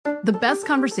The best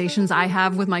conversations I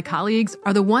have with my colleagues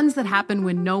are the ones that happen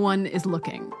when no one is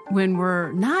looking, when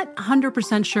we're not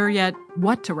 100% sure yet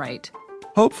what to write.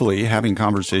 Hopefully, having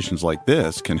conversations like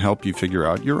this can help you figure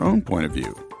out your own point of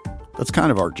view. That's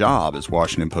kind of our job as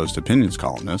Washington Post opinions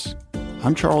columnists.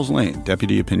 I'm Charles Lane,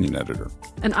 Deputy Opinion Editor.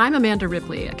 And I'm Amanda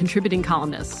Ripley, a contributing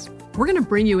columnist. We're going to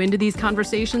bring you into these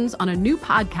conversations on a new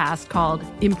podcast called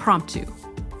Impromptu.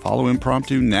 Follow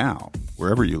Impromptu now,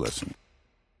 wherever you listen.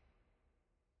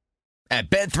 At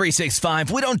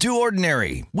Bet365, we don't do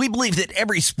ordinary. We believe that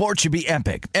every sport should be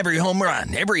epic. Every home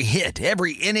run, every hit,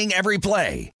 every inning, every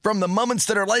play. From the moments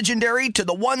that are legendary to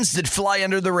the ones that fly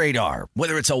under the radar.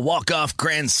 Whether it's a walk-off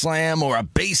grand slam or a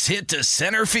base hit to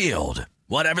center field.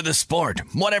 Whatever the sport,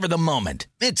 whatever the moment.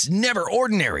 It's never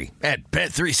ordinary at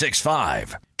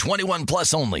Bet365. 21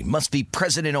 plus only. Must be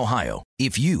present in Ohio.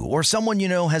 If you or someone you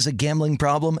know has a gambling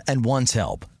problem and wants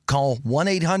help, call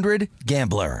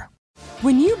 1-800-GAMBLER.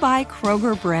 When you buy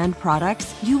Kroger brand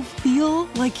products, you feel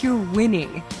like you're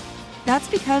winning. That's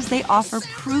because they offer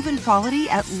proven quality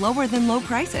at lower than low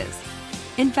prices.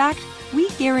 In fact, we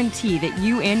guarantee that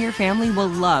you and your family will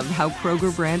love how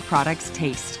Kroger brand products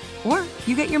taste, or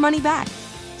you get your money back.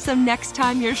 So next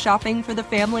time you're shopping for the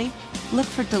family, look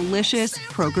for delicious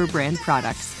Kroger brand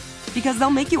products, because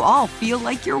they'll make you all feel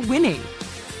like you're winning.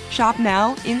 Shop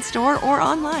now, in-store, or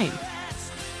online.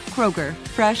 Kroger,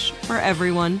 fresh for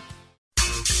everyone.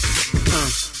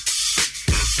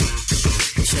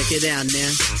 Check it out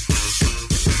now.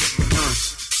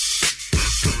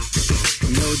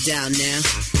 No doubt now.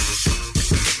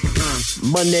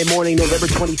 Monday morning, November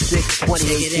 26,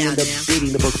 2018, the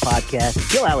Beating the Book podcast.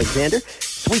 Gil Alexander,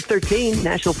 Week 13,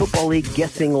 National Football League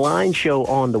Guessing Line show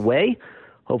on the way.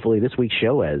 Hopefully this week's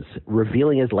show as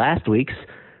revealing as last week's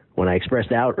when I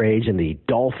expressed outrage in the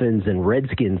Dolphins and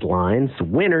Redskins lines.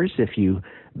 Winners, if you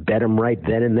bet them right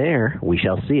then and there. We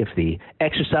shall see if the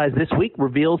exercise this week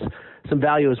reveals some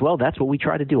value as well. That's what we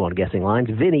try to do on Guessing Lines.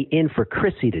 Vinny in for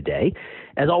Chrissy today.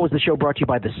 As always, the show brought to you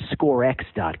by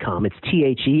thescorex.com. It's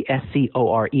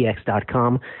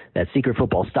TheScorex.com. That secret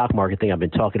football stock market thing I've been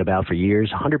talking about for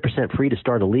years. 100% free to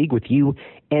start a league with you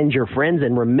and your friends.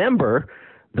 And remember,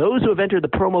 those who have entered the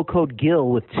promo code GIL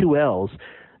with 2 L's,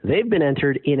 they've been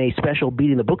entered in a special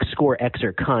Beating the Book Score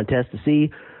Xer contest to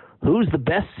see who's the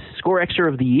best Score Xer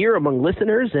of the year among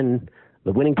listeners, and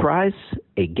the winning prize,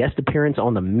 a guest appearance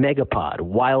on the Megapod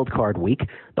Wild Card Week.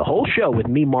 The whole show with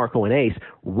me, Marco, and Ace.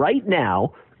 Right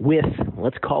now, with,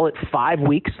 let's call it 5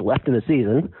 weeks left in the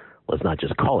season. Let's not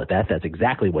just call it that. That's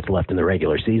exactly what's left in the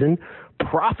regular season.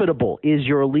 Profitable is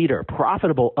your leader.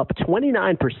 Profitable up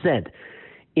 29%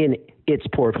 in its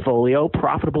portfolio.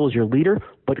 Profitable is your leader,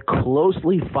 but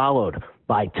closely followed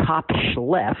by Top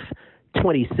Schleff,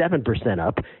 27%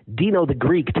 up, Dino the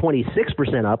Greek,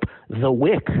 26% up, The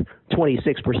Wick,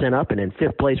 26% up, and in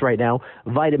 5th place right now,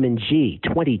 Vitamin G,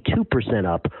 22%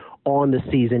 up on the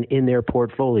season in their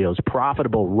portfolios.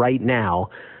 Profitable right now,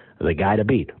 the guy to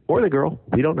beat, or the girl,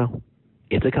 we don't know.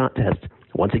 It's a contest.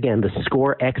 Once again,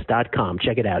 thescorex.com.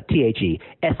 Check it out,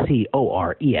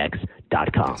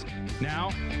 TheScorex.com. Now,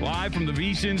 live from the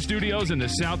VSiN studios in the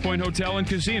South Point Hotel and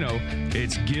Casino,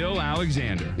 it's Gil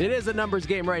Alexander. It is a numbers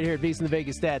game right here at VSiN, the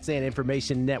Vegas Stats and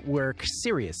Information Network,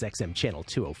 Sirius XM Channel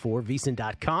 204,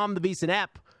 VSiN.com, the VSiN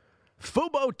app,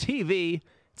 Fubo TV.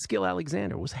 It's Gil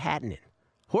Alexander. What's happening?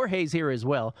 Jorge's here as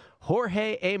well.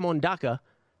 Jorge A. Mondaca.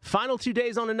 Final 2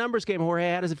 days on the numbers game.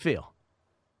 Jorge, how does it feel?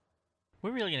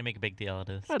 We're really going to make a big deal out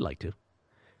of this. I'd like to.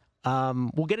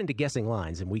 We'll get into guessing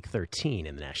lines in Week 13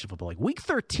 in the National Football League. Week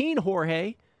 13,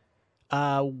 Jorge,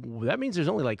 that means there's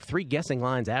only like 3 guessing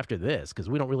lines after this because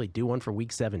we don't really do one for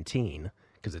Week 17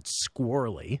 because it's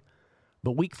squirrely.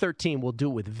 But Week 13, we'll do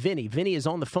it with Vinny. Vinny is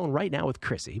on the phone right now with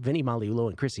Chrissy. Vinny Maliulo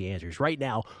and Chrissy Andrews right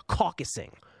now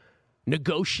caucusing,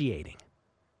 negotiating,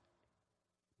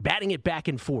 batting it back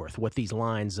and forth what these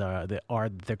lines they're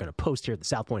going to post here at the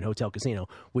South Point Hotel Casino,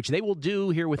 which they will do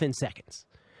here within seconds.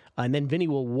 And then Vinny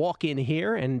will walk in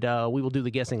here, and we will do the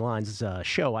Guessing Lines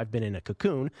show. I've been in a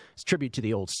cocoon. It's a tribute to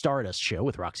the old Stardust show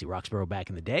with Roxy Roxborough back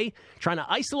in the day, trying to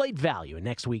isolate value in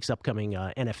next week's upcoming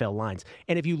NFL lines.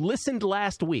 And if you listened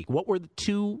last week, what were the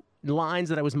 2 lines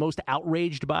that I was most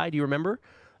outraged by? Do you remember?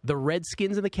 The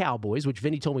Redskins and the Cowboys, which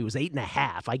Vinny told me was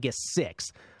 8.5. I guess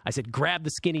 6. I said, grab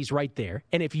the skinnies right there.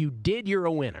 And if you did, you're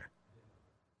a winner.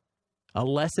 A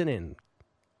lesson in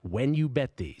when you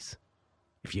bet these.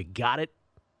 If you got it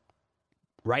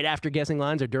right after guessing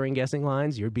lines or during guessing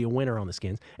lines, you'd be a winner on the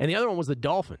skins. And the other one was the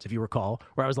Dolphins, if you recall,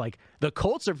 where I was like, the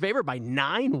Colts are favored by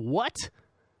 9? What?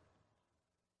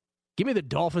 Give me the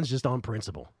Dolphins just on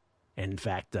principle. And in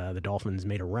fact, the Dolphins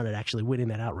made a run at actually winning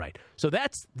that outright. So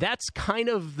that's kind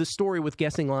of the story with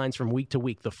guessing lines from week to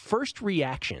week. The first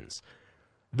reactions,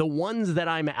 the ones that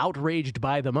I'm outraged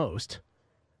by the most,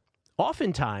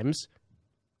 oftentimes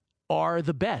are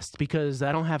the best because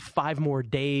I don't have 5 more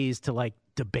days to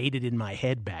debate it in my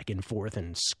head back and forth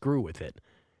and screw with it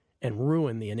and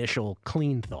ruin the initial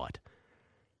clean thought.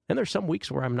 And there's some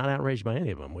weeks where I'm not outraged by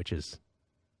any of them, which is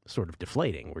sort of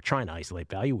deflating. We're trying to isolate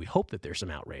value. We hope that there's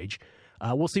some outrage.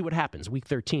 We'll see what happens. Week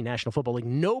 13, National Football League.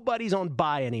 Nobody's on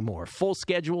bye anymore. Full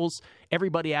schedules.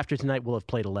 Everybody after tonight will have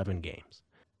played 11 games.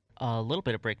 A little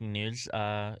bit of breaking news.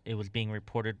 It was being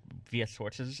reported via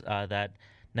sources that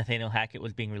Nathaniel Hackett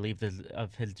was being relieved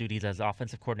of his duties as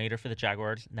offensive coordinator for the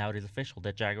Jaguars. Now it is official.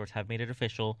 The Jaguars have made it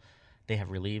official. They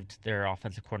have relieved their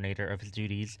offensive coordinator of his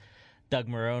duties. Doug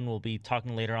Marrone will be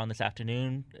talking later on this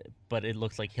afternoon, but it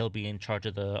looks like he'll be in charge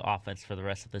of the offense for the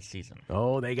rest of the season.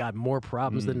 Oh, they got more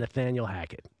problems than Nathaniel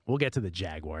Hackett. We'll get to the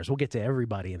Jaguars. We'll get to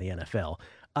everybody in the NFL.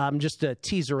 Just a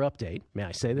teaser update. May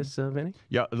I say this, Vinny?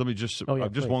 Yeah, let me just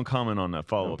just one comment on that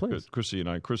follow-up. Chris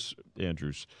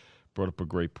Andrews brought up a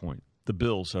great point. The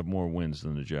Bills have more wins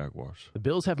than the Jaguars. The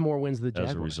Bills have more wins than the Jaguars.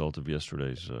 As a result of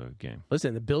yesterday's game.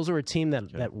 Listen, the Bills are a team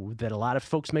that a lot of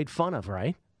folks made fun of,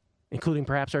 right? Including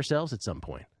perhaps ourselves at some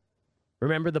point.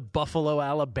 Remember the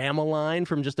Buffalo-Alabama line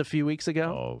from just a few weeks ago?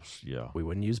 Oh, yeah. We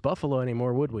wouldn't use Buffalo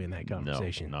anymore, would we, in that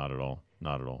conversation? No, not at all.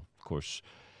 Not at all. Of course,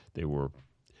 they were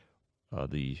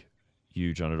the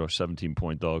huge underdog,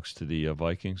 17-point dogs to the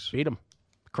Vikings. Beat them.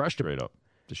 Crushed them. Straight up.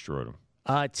 Destroyed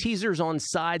them. Teasers on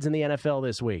sides in the NFL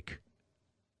this week.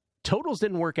 Totals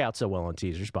didn't work out so well on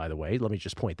teasers, by the way. Let me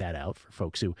just point that out for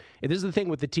folks who... This is the thing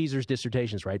with the teasers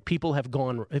dissertations, right? People have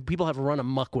run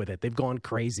amok with it. They've gone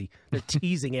crazy. They're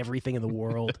teasing everything in the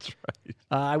world. That's right.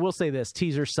 I will say this.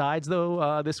 Teaser sides,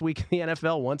 though, this week in the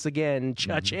NFL, once again,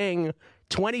 cha-ching,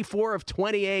 24 of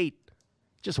 28.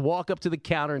 Just walk up to the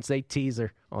counter and say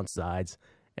teaser on sides,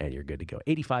 and you're good to go.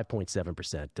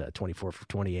 85.7%, 24 for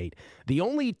 28. The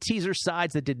only teaser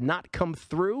sides that did not come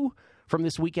through from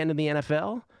this weekend in the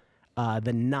NFL...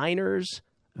 the Niners,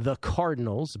 the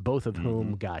Cardinals, both of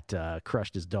whom got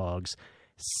crushed as dogs.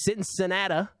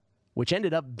 Cincinnati, which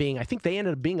ended up being, I think they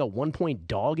ended up being a 1-point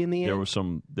dog in the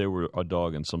end. They were a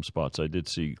dog in some spots. I did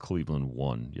see Cleveland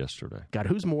won yesterday. God,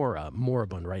 who's more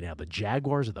moribund right now, the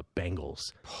Jaguars or the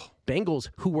Bengals? Bengals,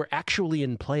 who were actually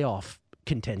in playoff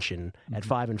contention at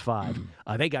 5-5,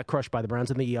 they got crushed by the Browns.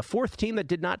 And the fourth team that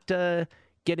did not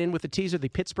get in with the teaser, the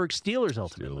Pittsburgh Steelers,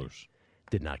 ultimately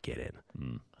did not get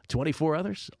in. 24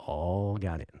 others all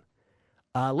got in.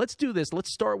 Let's do this.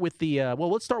 Let's start with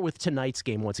let's start with tonight's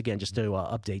game once again, just to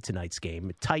update tonight's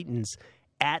game. Titans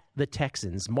at the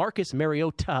Texans. Marcus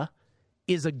Mariota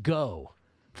is a go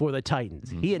for the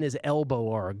Titans. He and his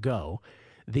elbow are a go.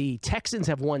 The Texans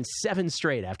have won 7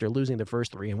 straight after losing the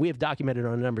first 3, and we have documented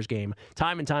on a numbers game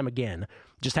time and time again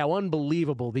just how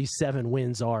unbelievable these 7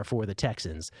 wins are for the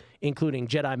Texans, including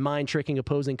Jedi mind-tricking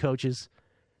opposing coaches,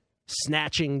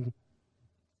 snatching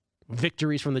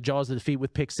victories from the jaws of defeat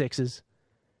with pick sixes,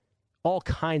 all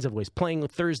kinds of ways, playing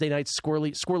Thursday nights,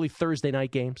 squirrely Thursday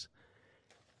night games.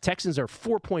 Texans are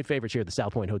 4-point favorites here at the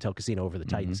South Point Hotel Casino over the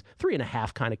Titans.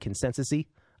 3.5 kind of consensus-y,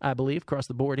 I believe, across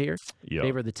the board here. Yep.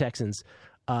 Favor the Texans.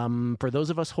 For those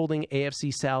of us holding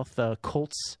AFC South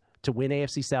Colts to win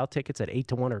AFC South tickets at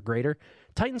 8-1 or greater,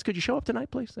 Titans, could you show up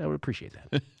tonight, please? I would appreciate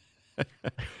that.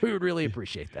 We would really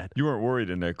appreciate that. You weren't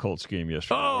worried in that Colts game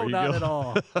yesterday. Oh, not at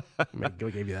all. Go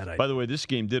gave you that idea. By the way, this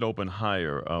game did open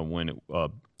higher when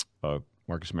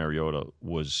Marcus Mariota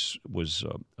was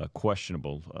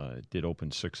questionable. It did open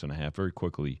 6.5. Very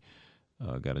quickly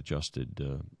got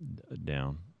adjusted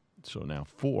down. So now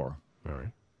 4. All right.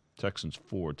 Texans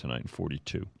 4 tonight and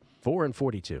 42. 4 and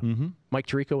 42. Mike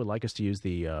Tirico would like us to use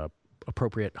the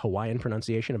appropriate Hawaiian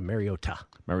pronunciation of Mariota.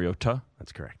 Mariota?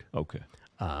 That's correct. Okay.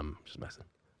 Just messing.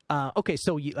 Okay,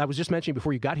 so I was just mentioning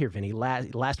before you got here, Vinny,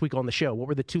 last week on the show, what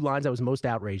were the 2 lines I was most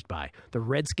outraged by? The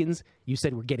Redskins, you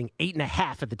said were getting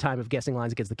 8.5 at the time of guessing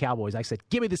lines against the Cowboys. I said,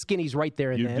 give me the Skinnies right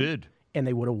there and then. You did. And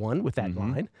they would have won with that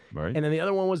line. Right. And then the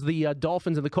other one was the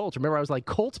Dolphins and the Colts. Remember, I was like,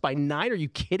 Colts by 9? Are you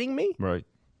kidding me? Right.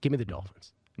 Give me the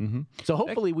Dolphins. So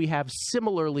hopefully we have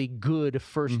similarly good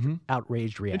first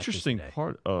outraged reactions. Interesting today.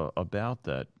 part about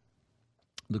that,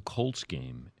 the Colts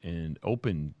game and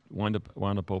wound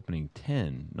up opening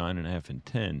 9.5 and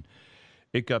 10.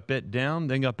 It got bet down,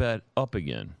 then got bet up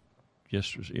again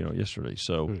yesterday.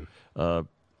 So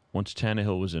once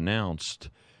Tannehill was announced,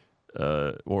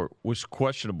 or was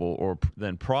questionable, or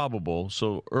then probable,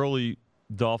 so early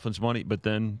Dolphins money, but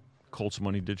then Colts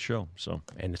money did show. So,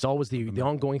 and it's always the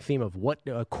ongoing theme of what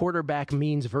a quarterback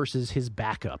means versus his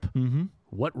backup.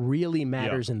 What really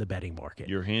matters in the betting market.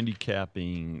 You're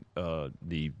handicapping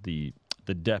the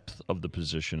depth of the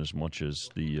position as much as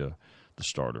the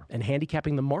starter. And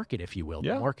handicapping the market, if you will,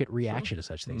 the market reaction to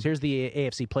such things. Here's the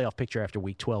AFC playoff picture after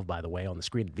Week 12, by the way, on the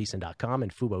screen at VSiN.com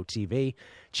and Fubo TV.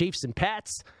 Chiefs and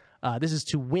Pats. This is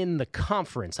to win the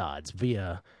conference odds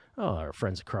via our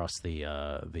friends across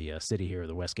the city here,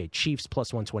 the Westgate. Chiefs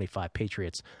plus 125,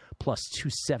 Patriots plus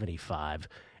 275.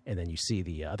 And then you see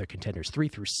the other contenders 3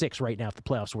 through 6 right now. If the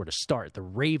playoffs were to start, the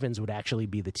Ravens would actually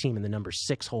be the team in the number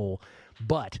 6 hole,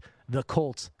 but the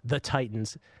Colts, the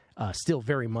Titans, still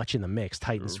very much in the mix.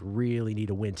 Titans really need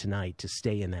a win tonight to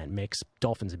stay in that mix.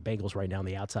 Dolphins and Bengals right now on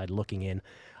the outside looking in.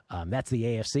 That's the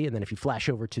AFC. And then if you flash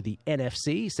over to the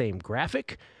NFC, same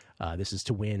graphic. This is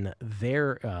to win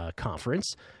their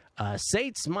conference.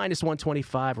 Saints minus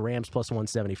 125, Rams plus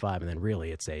 175, and then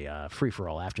really it's a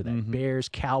free-for-all after that. Bears,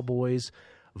 Cowboys,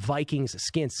 Vikings,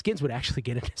 Skins. Skins would actually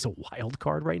get it as a wild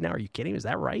card right now. Are you kidding? Is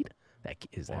that right?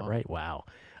 Is that right? Wow.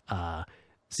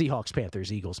 Seahawks,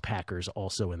 Panthers, Eagles, Packers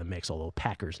also in the mix, although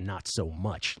Packers not so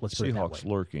much. Let's put it that way. Seahawks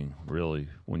lurking, really,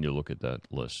 when you look at that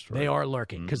list. Right? They are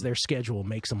lurking because their schedule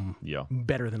makes them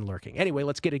better than lurking. Anyway,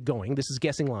 let's get it going. This is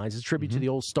Guessing Lines. It's a tribute to the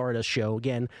old Stardust show.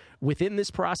 Again, within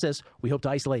this process, we hope to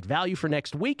isolate value for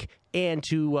next week and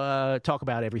to talk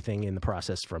about everything in the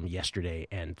process from yesterday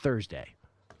and Thursday.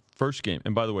 First game,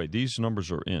 and by the way, these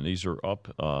numbers are in. These are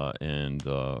up and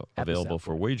available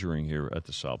for wagering here at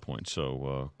the South Point.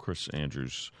 So Chris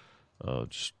Andrews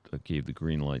just gave the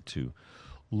green light to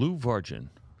Lou Vargin,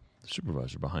 the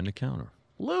supervisor behind the counter.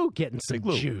 Lou getting some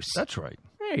juice. That's right.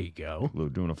 There you go. Lou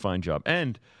doing a fine job.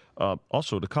 And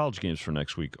also the college games for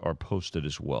next week are posted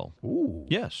as well. Ooh.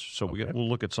 Yes. So we'll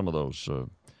look at some of those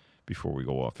before we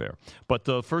go off air. But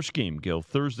the first game, Gil,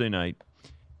 Thursday night,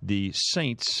 the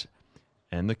Saints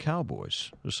and the Cowboys.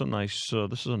 This is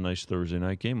a nice Thursday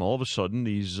night game. All of a sudden,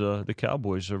 the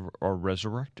Cowboys are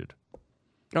resurrected.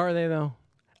 Are they though?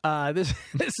 This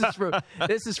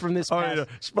is from this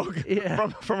past.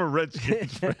 From a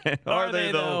Redskins fan. Are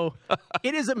they though?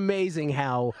 It is amazing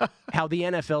how the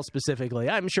NFL specifically,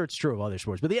 I'm sure it's true of other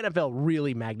sports, but the NFL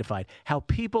really magnified how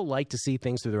people like to see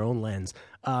things through their own lens.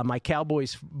 My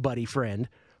Cowboys buddy friend,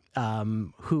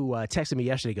 who texted me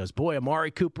yesterday, goes, boy, Amari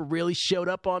Cooper really showed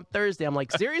up on Thursday. I'm like,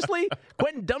 seriously?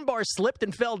 Quentin Dunbar slipped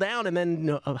and fell down, and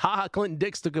then Clinton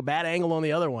Dix took a bad angle on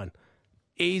the other one.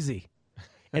 Easy.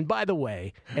 And by the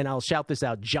way, and I'll shout this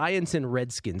out, Giants and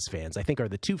Redskins fans, I think, are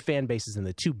the two fan bases and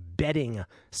the two betting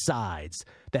sides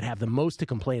that have the most to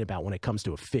complain about when it comes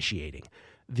to officiating.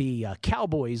 The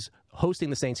Cowboys hosting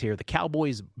the Saints here. The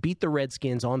Cowboys beat the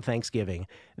Redskins on Thanksgiving.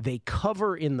 They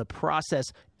cover in the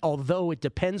process, although it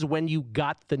depends when you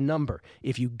got the number.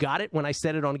 If you got it when I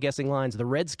said it on Guessing Lines, the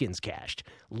Redskins cashed.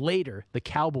 Later, the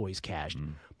Cowboys cashed.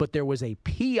 But there was a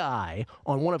PI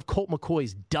on one of Colt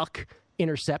McCoy's duck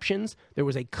interceptions. There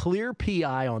was a clear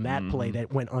PI on that play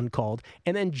that went uncalled.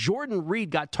 And then Jordan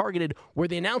Reed got targeted where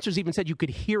the announcers even said you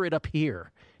could hear it up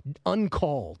here.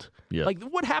 Uncalled. Yeah. Like,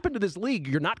 what happened to this league?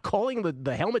 You're not calling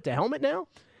the helmet to helmet now?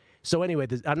 So anyway,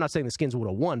 I'm not saying the Skins would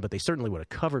have won, but they certainly would have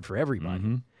covered for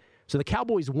everybody. So the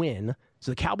Cowboys win.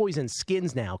 So the Cowboys and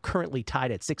Skins now currently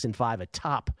tied at 6-5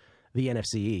 atop the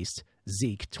NFC East.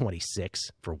 Zeke, 26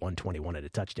 for 121 at a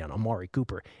touchdown. Amari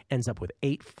Cooper ends up with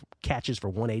 8 catches for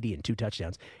 180 and 2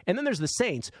 touchdowns. And then there's the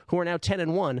Saints, who are now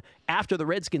 10-1. After the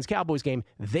Redskins-Cowboys game,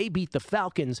 they beat the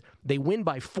Falcons. They win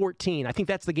by 14. I think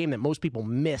that's the game that most people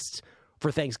missed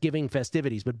for Thanksgiving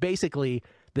festivities. But basically,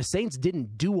 the Saints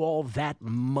didn't do all that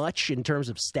much in terms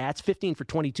of stats. 15 for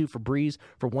 22 for Breeze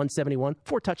for 171,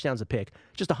 4 touchdowns a pick,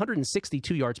 just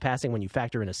 162 yards passing when you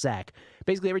factor in a sack.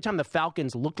 Basically, every time the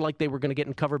Falcons looked like they were going to get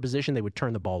in cover position, they would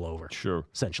turn the ball over. Sure.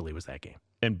 Essentially was that game.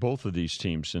 And both of these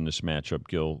teams in this matchup,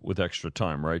 Gil, with extra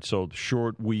time, right? So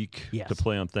short week to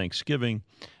play on Thanksgiving.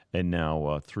 And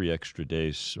now 3 extra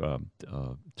days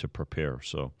to prepare.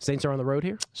 So Saints are on the road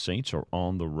here? Saints are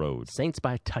on the road. Saints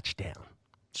by a touchdown.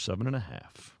 7.5.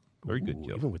 Very good,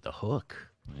 Gil. Even with the hook.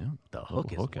 Yeah. The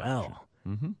hook as well.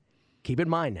 Keep in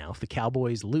mind now, if the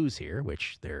Cowboys lose here,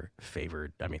 which they're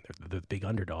favored, I mean, they're the big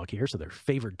underdog here, so they're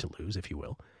favored to lose, if you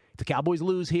will. If the Cowboys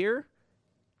lose here,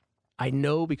 I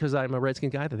know because I'm a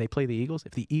Redskins guy that they play the Eagles.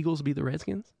 If the Eagles beat the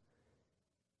Redskins,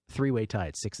 3-way tie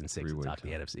at 6-6 atop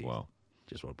the NFC. Wow.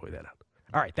 Just want to point that out.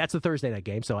 All right, that's the Thursday night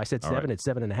game. So I said 7 at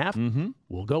 7.5.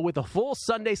 We'll go with a full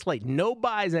Sunday slate. No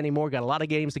buys anymore. Got a lot of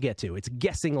games to get to. It's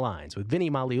Guessing Lines with Vinny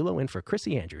Magliulo in for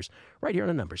Chrissy Andrews right here on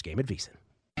A Numbers Game at VSiN.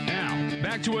 Now,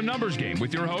 back to A Numbers Game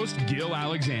with your host, Gil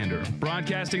Alexander,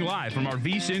 broadcasting live from our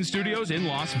VSiN studios in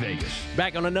Las Vegas.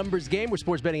 Back on A Numbers Game where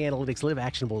sports betting analytics live,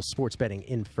 actionable sports betting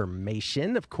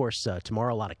information. Of course,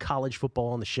 tomorrow, a lot of college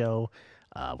football on the show.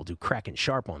 We'll do Crack and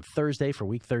Sharp on Thursday for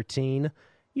Week 13.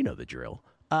 You know the drill.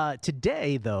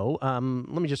 Today, though, let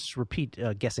me just repeat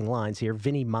guessing lines here.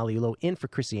 Vinny Magliulo in for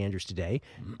Chrissy Andrews today.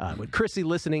 With Chrissy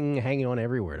listening, hanging on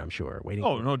every word, I'm sure.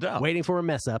 No doubt. Waiting for a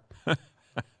mess up.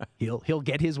 He'll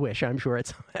get his wish, I'm sure,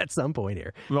 at some point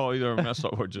here. Well, either a mess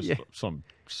up or just some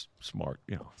smart,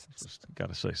 just got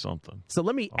to say something. So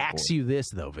let me ask you this,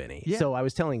 though, Vinny. Yeah. So I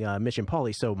was telling Mitch and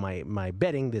Paulie, so my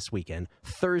betting this weekend,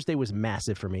 Thursday was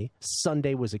massive for me.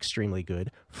 Sunday was extremely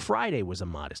good. Friday was a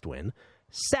modest win.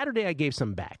 Saturday, I gave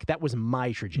some back. That was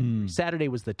my trajectory. Saturday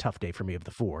was the tough day for me of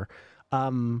the four.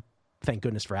 Thank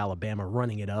goodness for Alabama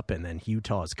running it up, and then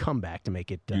Utah's comeback to make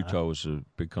it. Utah was a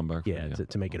big comeback.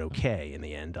 To make it okay in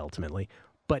the end, ultimately.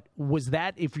 But was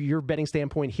that, if your betting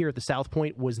standpoint here at the South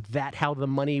Point, was that how the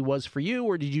money was for you,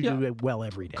 or did you do it well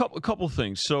every day? A couple of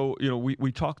things. So,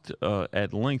 we talked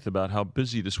at length about how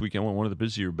busy this weekend was, one of the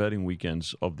busier betting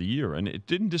weekends of the year, and it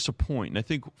didn't disappoint. And I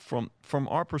think from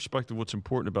our perspective, what's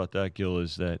important about that, Gil,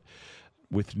 is that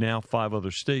with now 5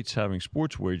 other states having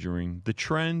sports wagering, the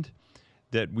trend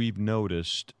that we've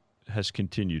noticed has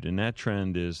continued, and that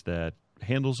trend is that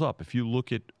handles up. If you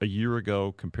look at a year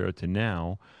ago compared to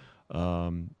now,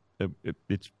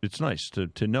 it's nice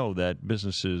to know that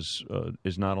business is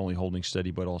not only holding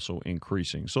steady but also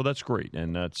increasing. So that's great,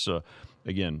 and that's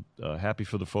again happy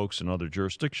for the folks in other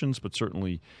jurisdictions, but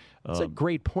certainly it's a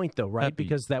great point, though, right? Happy,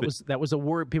 because that was a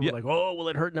word people were like, oh, will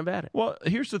it hurt Nevada? Well,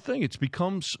 here's the thing: it's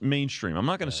become mainstream. I'm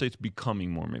not going to say it's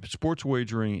becoming more mainstream. Sports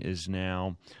wagering is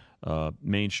now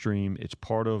mainstream. It's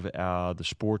part of the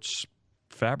sports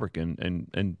fabric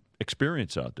and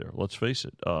experience out there. Let's face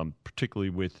it,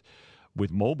 particularly with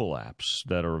mobile apps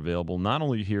that are available not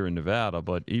only here in Nevada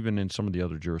but even in some of the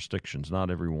other jurisdictions.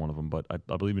 Not every one of them, but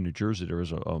I believe in New Jersey there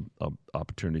is a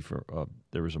opportunity for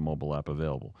there is a mobile app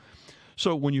available.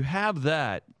 So when you have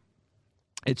that,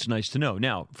 it's nice to know.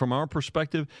 Now, from our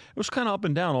perspective, it was kind of up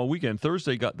and down all weekend.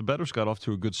 Thursday, the bettors got off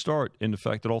to a good start in the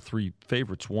fact that all 3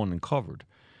 favorites won and covered.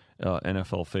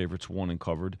 NFL favorites won and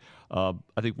covered. I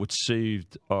think what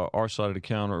saved our side of the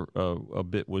counter a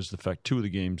bit was the fact 2 of the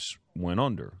games went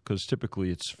under, because typically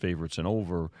it's favorites and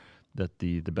over that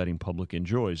the betting public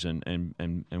enjoys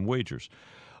and wagers.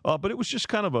 But it was just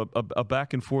kind of a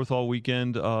back and forth all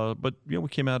weekend. But we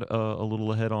came out a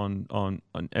little ahead on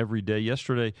every day.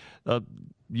 Yesterday,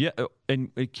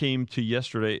 and it came to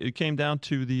yesterday. It came down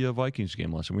to the Vikings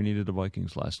game last night. We needed the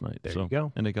Vikings last night. There you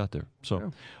go, and they got there.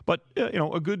 So, but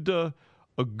a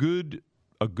good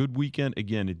weekend.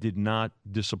 Again, it did not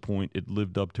disappoint. It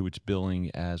lived up to its billing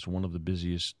as one of the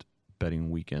busiest betting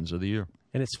weekends of the year.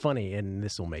 And it's funny, and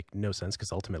this will make no sense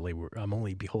because ultimately I'm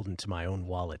only beholden to my own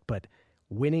wallet, but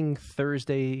winning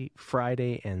Thursday,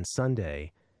 Friday, and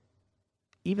Sunday,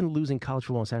 even losing college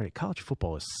football on Saturday, college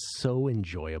football is so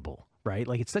enjoyable, right?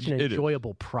 Like, it's such an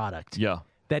enjoyable product. Yeah.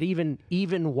 That even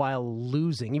while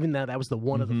losing, even though that was the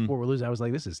one of the 4 we're losing, I was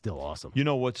like, this is still awesome. You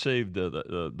know what saved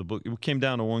the book? It came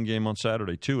down to one game on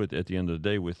Saturday, too, at the end of the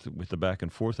day with the back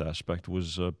and forth aspect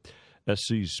was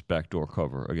SC's backdoor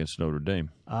cover against Notre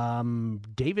Dame.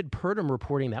 David Purdom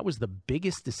reporting that was the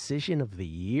biggest decision of the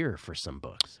year for some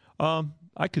books.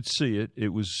 I could see it. It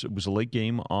was a late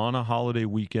game on a holiday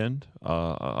weekend.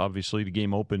 Obviously, the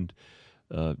game opened,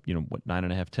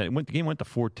 9.5, 10. The game went to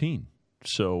 14.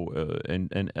 So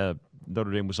and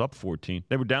Notre Dame was up 14.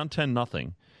 They were down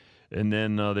 10-0, and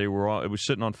then it was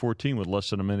sitting on 14 with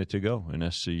less than a minute to go,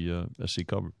 and SC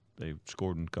covered. They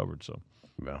scored and covered. So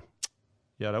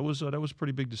yeah, that was a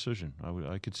pretty big decision.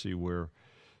 I could see where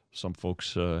some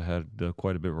folks had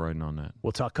quite a bit riding on that.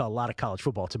 We'll talk a lot of college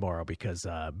football tomorrow because,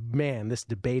 this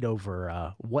debate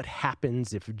over what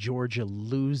happens if Georgia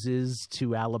loses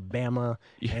to Alabama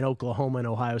and Oklahoma and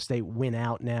Ohio State win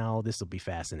out now. This will be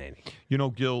fascinating.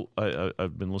 Gil,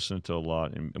 I've been listening to a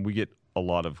lot, and we get a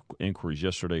lot of inquiries.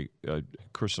 Yesterday,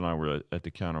 Chris and I were at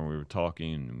the counter, and we were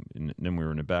talking, and then we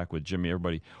were in the back with Jimmy.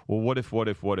 Everybody, well, what if?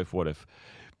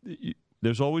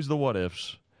 There's always the what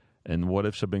ifs. And what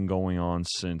ifs have been going on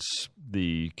since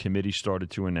the committee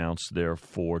started to announce their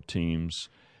 4 teams.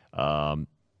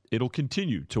 It'll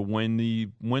continue to when the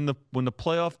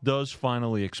playoff does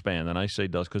finally expand, and I say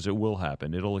does because it will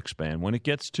happen. It'll expand when it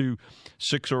gets to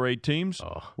 6 or 8 teams.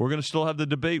 We're going to still have the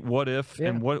debate: what if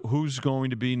and who's going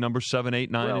to be number 7,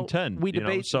 8, 9, and 10. We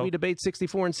debate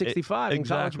 64 and 65 in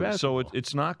college basketball. So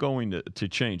it's not going to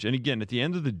change. And again, at the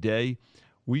end of the day,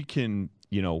 we can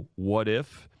what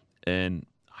if and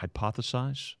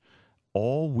hypothesize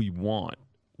all we want.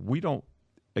 We don't.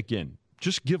 Again,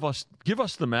 just give us the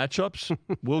matchups.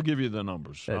 We'll give you the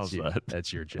numbers. How's that?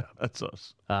 That's your job. That's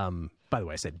us. By the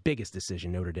way, I said biggest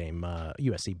decision, Notre Dame,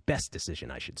 USC, best decision,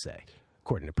 I should say.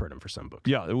 according to Purdom for some books.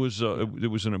 Yeah, it was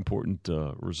an important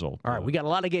result. All right, we got a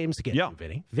lot of games to get to,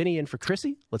 Vinny. Vinny in for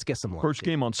Chrissy. Let's get some lines. First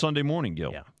game on Sunday morning,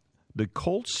 Gil. Yeah. The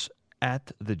Colts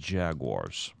at the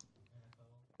Jaguars.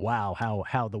 Wow,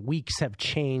 how the weeks have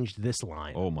changed this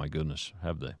line. Oh, my goodness.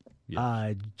 Have they?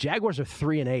 Yes. Jaguars are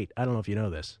 3-8. I don't know if you know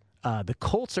this. The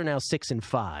Colts are now 6-5.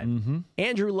 Mm-hmm.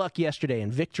 Andrew Luck yesterday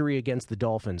in victory against the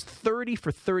Dolphins, 30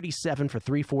 for 37 for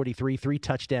 343, 3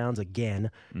 touchdowns again,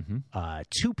 2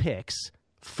 picks,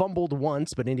 fumbled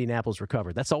once, but Indianapolis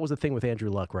recovered. That's always the thing with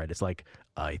Andrew Luck, right? It's like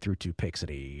he threw 2 picks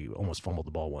and he almost fumbled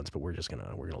the ball once, but we're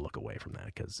gonna look away from that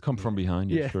because come from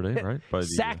behind yesterday, right?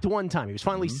 Sacked one time. He was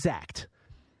finally sacked.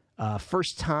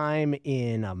 First time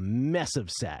in a mess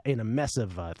of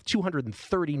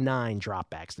 239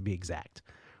 dropbacks to be exact,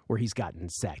 where he's gotten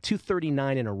sacked.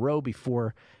 239 in a row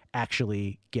before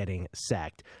actually getting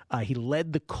sacked. He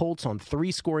led the Colts on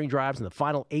 3 scoring drives in the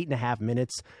final 8.5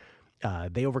 minutes.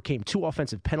 They overcame 2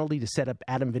 offensive penalties to set up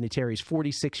Adam Vinatieri's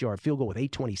 46-yard field goal with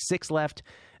 8:26 left.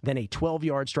 Then a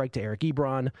 12-yard strike to Eric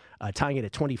Ebron, tying it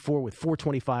at 24 with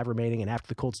 4:25 remaining. And after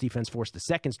the Colts defense forced the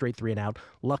second straight 3-and-out,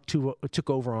 Luck took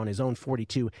over on his own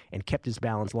 42 and kept his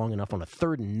balance long enough on a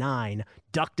 3rd and 9,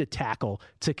 ducked a tackle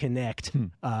to connect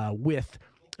with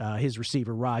his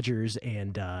receiver Rodgers,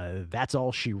 and that's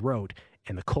all she wrote.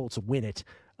 And the Colts win it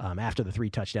after the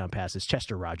 3 touchdown passes.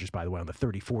 Chester Rogers, by the way, on the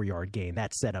 34-yard gain.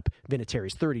 That set up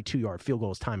Vinatieri's 32-yard field goal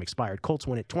as time expired. Colts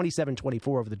win it 27-24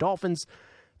 over the Dolphins.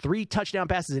 3 touchdown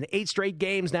passes in 8 straight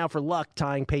games now for Luck,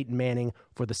 tying Peyton Manning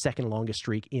for the second longest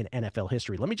streak in NFL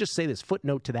history. Let me just say this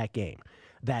footnote to that game,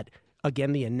 that,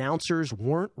 again, the announcers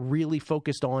weren't really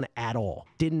focused on at all.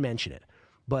 Didn't mention it.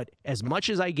 But as much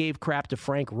as I gave crap to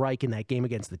Frank Reich in that game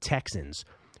against the Texans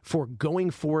for going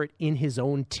for it in his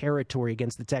own territory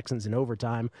against the Texans in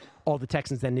overtime, all the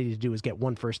Texans then needed to do was get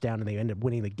 1 first down, and they ended up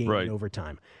winning the game in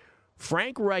overtime.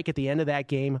 Frank Reich at the end of that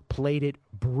game played it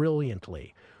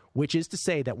brilliantly, which is to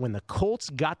say that when the Colts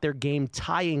got their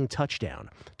game-tying touchdown,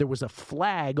 there was a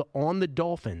flag on the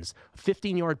Dolphins,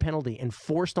 15-yard penalty,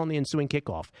 enforced on the ensuing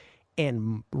kickoff,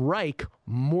 and Reich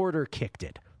mortar-kicked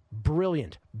it.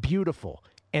 Brilliant. Beautiful.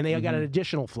 And they got an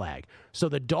additional flag. So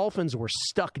the Dolphins were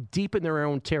stuck deep in their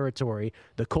own territory.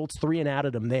 The Colts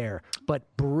 3-and-outed them there.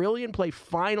 But brilliant play.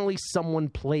 Finally, someone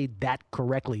played that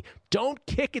correctly. Don't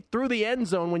kick it through the end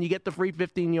zone when you get the free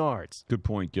 15 yards. Good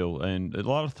point, Gil. And a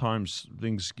lot of times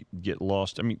things get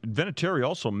lost. I mean, Vinatieri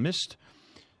also missed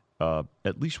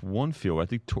at least one field. I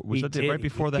think that right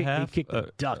before the half? He kicked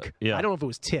a duck. Yeah. I don't know if it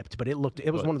was tipped, but it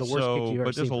was one of the worst kicks you've ever seen.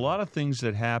 But there's a lot of things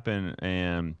that happen,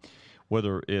 and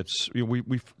whether it's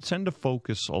we tend to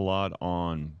focus a lot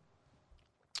on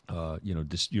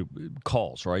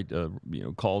calls, right?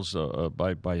 Calls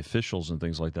by officials and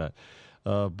things like that.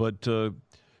 But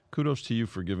kudos to you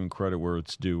for giving credit where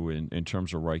it's due in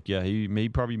terms of Reich. Yeah, he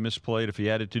probably misplayed. If he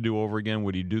had it to do over again,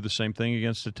 would he do the same thing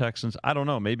against the Texans? I don't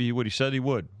know. Maybe he would. He said he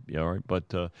would. Yeah, all right. But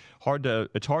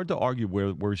it's hard to argue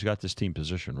where he's got this team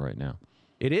positioned right now.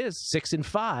 It is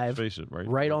 6-5. Face it,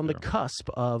 right on the cusp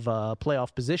of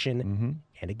playoff position.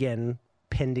 And again,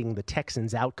 pending the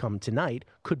Texans' outcome tonight,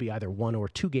 could be either 1 or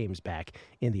 2 games back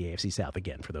in the AFC South.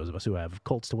 Again, for those of us who have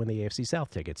Colts to win the AFC South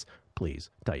tickets,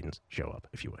 please, Titans, show up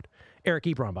if you would. Eric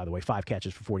Ebron, by the way, 5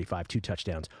 catches for 45, 2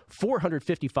 touchdowns,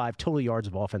 455 total yards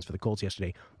of offense for the Colts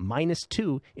yesterday,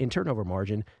 -2 in turnover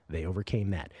margin. They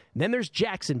overcame that. And then there's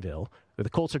Jacksonville, where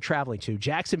the Colts are traveling to.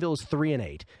 Jacksonville is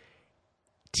 3-8.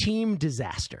 Team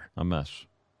disaster. A mess.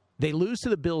 They lose to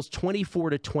the Bills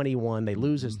 24-21. They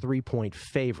lose as 3-point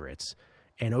favorites.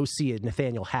 And OC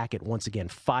Nathaniel Hackett once again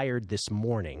fired this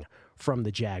morning from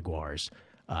the Jaguars,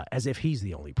 as if he's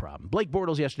the only problem. Blake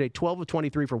Bortles yesterday, 12 of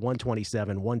 23 for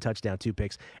 127, 1 touchdown, 2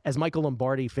 picks. As Michael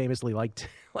Lombardi famously likes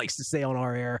to say on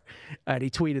our air, and he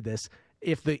tweeted this,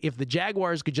 if the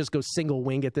Jaguars could just go single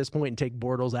wing at this point and take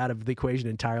Bortles out of the equation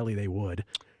entirely, they would.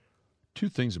 2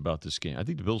 things about this game. I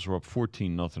think the Bills were up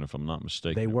 14-0, if I'm not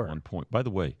mistaken. They were. At one point. By the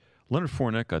way, Leonard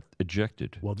Fournette got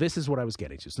ejected. Well, this is what I was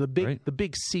getting to. So the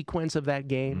big sequence of that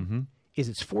game is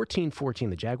it's 14-14.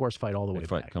 The Jaguars fight all the way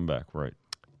back. Come back, right.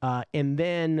 And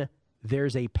then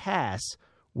there's a pass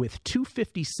with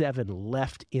 2:57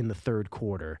 left in the third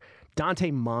quarter.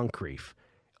 Dante Moncrief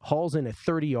hauls in a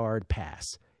 30-yard pass.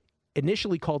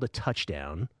 Initially called a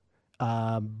touchdown,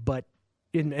 but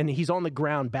and he's on the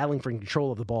ground battling for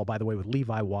control of the ball, by the way, with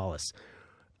Levi Wallace.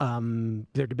 And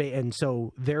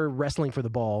so they're wrestling for the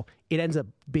ball. It ends up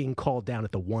being called down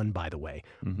at the 1, by the way.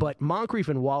 But Moncrief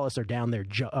and Wallace are down there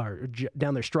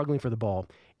struggling for the ball.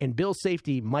 And Bill's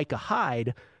safety, Micah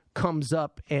Hyde, comes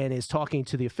up and is talking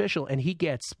to the official, and he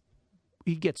gets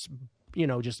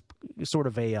just sort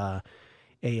of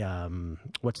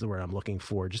what's the word I'm looking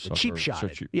for? Just Sucker, a cheap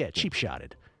shotted. Cheap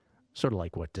shotted. Sort of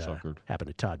like what happened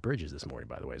to Todd Bridges this morning,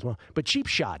 by the way, as well. But cheap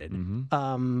shotted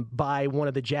by one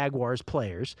of the Jaguars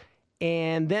players,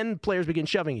 and then players begin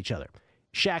shoving each other.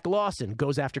 Shaq Lawson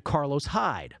goes after Carlos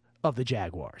Hyde of the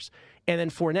Jaguars. And then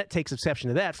Fournette takes exception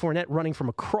to that. Fournette running from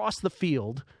across the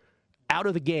field out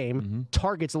of the game,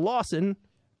 targets Lawson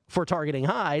for targeting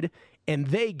Hyde, and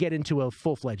they get into a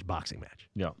full-fledged boxing match.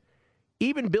 Yeah.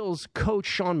 Even Bills coach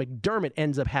Sean McDermott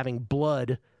ends up having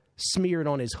blood smeared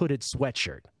on his hooded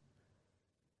sweatshirt.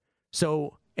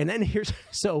 So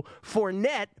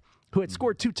Fournette, who had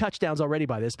scored 2 touchdowns already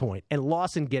by this point, and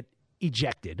Lawson get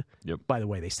ejected. Yep. By the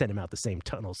way, they sent him out the same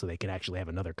tunnel so they could actually have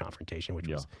another confrontation, which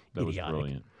was idiotic. Was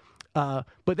brilliant.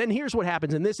 But then here's what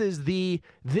happens, and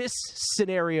this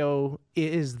scenario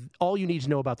is all you need to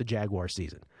know about the Jaguar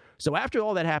season. So after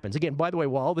all that happens, again, by the way,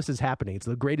 while all this is happening, it's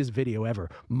the greatest video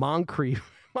ever. Moncrief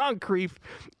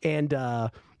and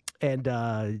the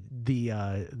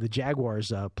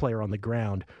Jaguars player on the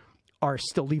ground are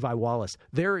still Levi Wallace.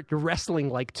 They're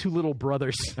wrestling like two little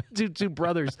brothers, two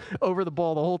brothers over the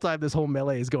ball the whole time this whole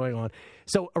melee is going on.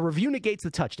 So a review negates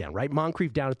the touchdown, right?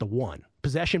 Moncrief down at the 1.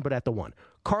 Possession, but at the 1.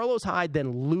 Carlos Hyde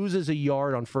then loses a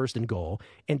yard on 1st and goal,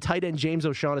 and tight end James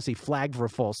O'Shaughnessy flagged for a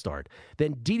false start.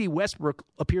 Then Dede Westbrook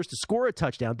appears to score a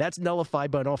touchdown. That's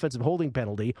nullified by an offensive holding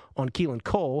penalty on Keelan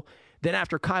Cole. Then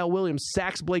after Kyle Williams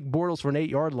sacks Blake Bortles for an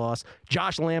 8-yard loss,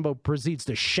 Josh Lambo proceeds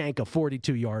to shank a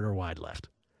 42-yarder wide left.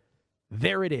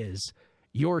 There it is,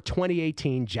 your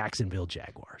 2018 Jacksonville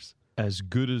Jaguars. As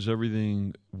good as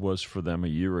everything was for them a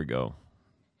year ago,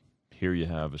 here you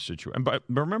have a situation. But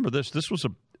remember this was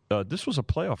a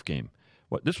playoff game.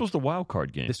 This was the wild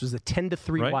card game. This was a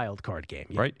 10-3 right? wild card game.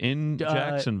 Yeah. Right? In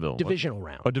Jacksonville. Divisional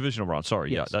round. Oh, divisional round.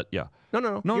 Sorry. Yes. Yeah.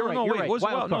 No. You're right. Wait. It was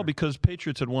wild card. No, because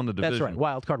Patriots had won the division. That's right.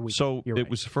 Wild card week. So it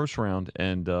was the first round,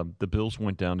 and the Bills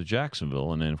went down to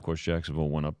Jacksonville, and then, of course, Jacksonville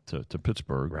went up to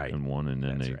Pittsburgh and won, and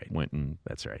then went and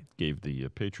gave the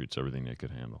Patriots everything they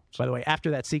could handle. So. By the way, after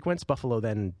that sequence, Buffalo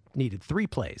then needed 3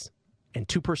 plays and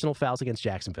 2 personal fouls against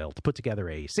Jacksonville to put together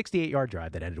a 68-yard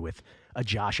drive that ended with a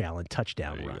Josh Allen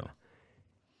touchdown run.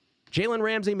 Jalen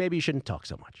Ramsey, maybe you shouldn't talk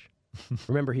so much.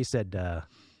 Remember, he said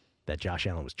that Josh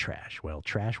Allen was trash. Well,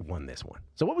 trash won this one.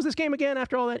 So what was this game again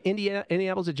after all that?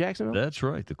 Indianapolis at Jacksonville? That's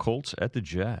right. The Colts at the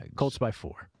Jags. Colts by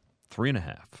 4.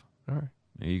 3.5. All right.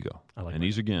 There you go. And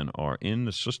these, again, are in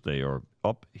the they are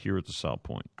up here at the South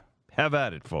Point. Have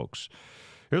at it, folks.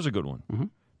 Here's a good one. Mm-hmm.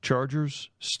 Chargers,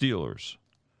 Steelers.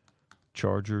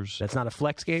 Chargers. That's not a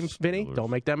flex game, Vinny. Don't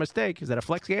make that mistake. Is that a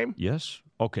flex game? Yes.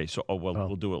 Okay. So,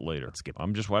 we'll do it later. Let's skip. I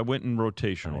went in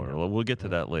rotation order. We'll get to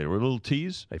that later. We're a little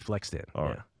tease. They flexed in. All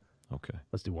right. Okay.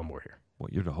 Let's do one more here. Well,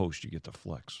 you're the host. You get to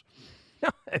flex.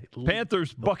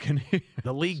 Panthers, Buccaneers.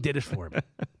 The league did it for me.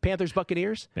 Panthers,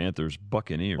 Buccaneers? Panthers,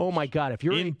 Buccaneers. Oh, my God. If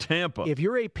you're in Tampa. If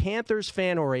you're a Panthers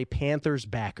fan or a Panthers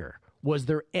backer, was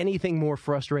there anything more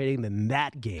frustrating than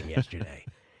that game yesterday?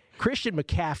 Christian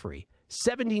McCaffrey,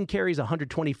 17 carries,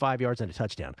 125 yards and a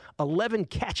touchdown. 11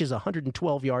 catches,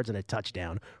 112 yards and a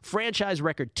touchdown. Franchise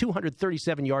record,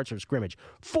 237 yards from scrimmage.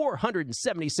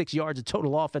 476 yards of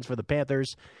total offense for the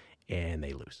Panthers, and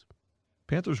they lose.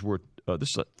 Panthers were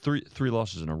this is three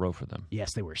losses in a row for them.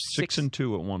 Yes, they were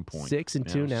 6-2 at one point.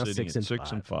 6-2 now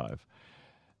 6-5. 6-5,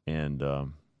 and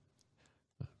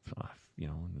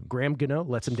Graham Gano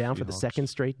lets him down for the second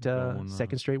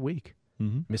straight week.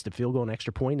 Mm-hmm. Missed a field goal and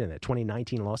extra point in that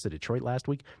 2019 loss to Detroit last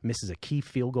week. Misses a key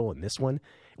field goal in this one.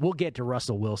 We'll get to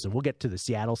Russell Wilson. We'll get to the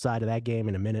Seattle side of that game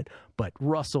in a minute. But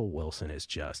Russell Wilson is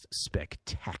just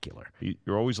spectacular.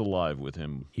 You're always alive with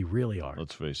him. You really are.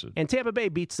 Let's face it. And Tampa Bay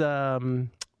beats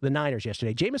the Niners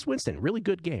yesterday. Jameis Winston, really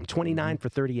good game. 29 for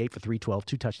 38 for 312,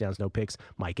 2 touchdowns, no picks.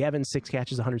 Mike Evans, 6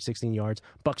 catches, 116 yards.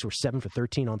 Bucks were 7 for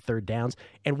 13 on third downs.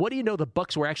 And what do you know? The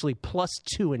Bucks were actually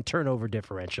 +2 in turnover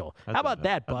differential. How about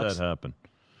that, Bucks? How'd that happen?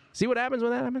 See what happens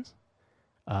when that happens?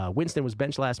 Winston was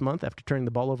benched last month after turning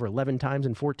the ball over 11 times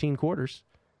in 14 quarters,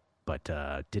 but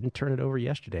didn't turn it over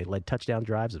yesterday. Led touchdown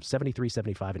drives of 73,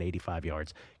 75, and 85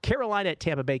 yards. Carolina at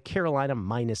Tampa Bay. Carolina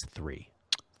 -3.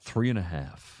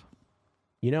 3.5.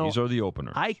 You know, these are the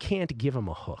openers. I can't give them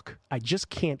a hook. I just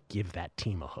can't give that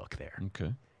team a hook there.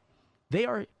 Okay. They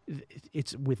are.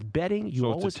 It's with betting. You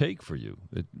so always it's a take for you.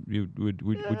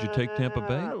 Would you take Tampa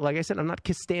Bay? Like I said, I'm not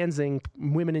Costanzing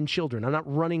women and children. I'm not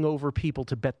running over people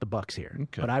to bet the Bucks here.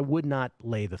 Okay. But I would not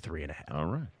lay the 3.5. All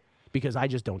right. Because I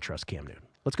just don't trust Cam Newton.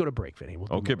 Let's go to break, Vinny.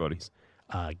 Okay, buddy.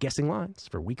 Guessing lines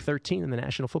for Week 13 in the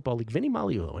National Football League. Vinny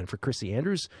Magliulo and for Chrissy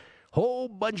Andrews. Whole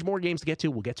bunch more games to get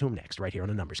to. We'll get to them next, right here on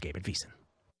the Numbers Game at VSiN.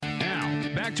 Now,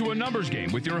 Back to a numbers game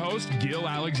with your host, Gil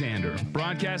Alexander,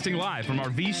 broadcasting live from our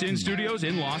VSiN studios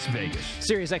in Las Vegas.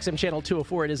 Sirius XM Channel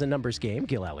 204, it is a numbers game.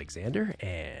 Gil Alexander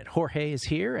and Jorge is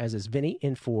here, as is Vinny,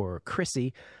 in for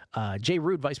Chrissy. Jay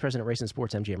Rude, Vice President of Racing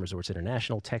Sports, MGM Resorts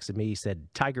International, texted me. He said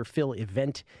Tiger Phil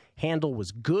event handle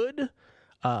was good.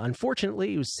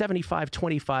 Unfortunately, it was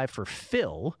 75-25 for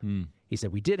Phil. He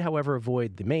said, we did, however,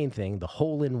 avoid the main thing, the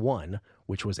hole-in-one,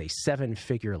 which was a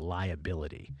 7-figure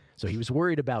liability. So he was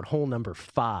worried about hole number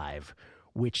 5,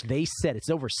 which they said it's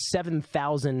over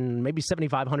 7,000, maybe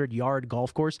 7,500-yard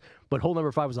golf course, but hole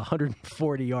number 5 was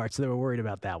 140 yards, so they were worried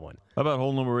about that one. How about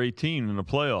hole number 18 in the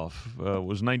playoff?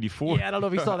 Was 94. Yeah, I don't know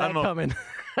if he saw that coming.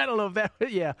 I don't know if that,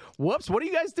 yeah. Whoops, what are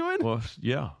you guys doing? Well,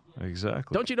 yeah,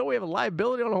 exactly. Don't you know we have a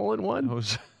liability on a hole-in-one?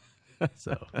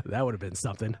 So that would have been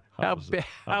something.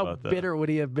 How bitter would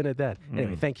he have been at that?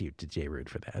 Anyway, thank you to Jay Rude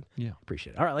for that. Yeah.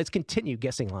 Appreciate it. All right, let's continue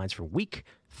guessing lines for Week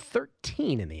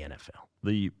 13 in the NFL.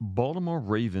 The Baltimore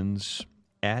Ravens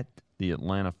at the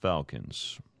Atlanta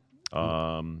Falcons.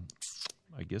 I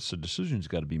guess the decision's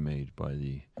got to be made by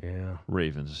the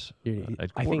Ravens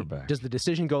at quarterback. Does the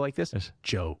decision go like this? Yes.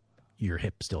 Joe, your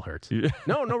hip still hurts.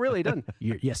 No, really, it doesn't.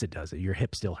 Yes, it does. Your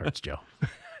hip still hurts, Joe.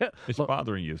 It's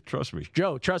bothering you. Trust me.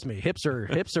 Joe, trust me. Hips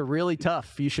are really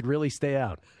tough. You should really stay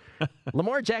out.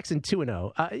 Lamar Jackson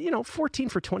 2-0. 14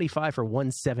 for 25 for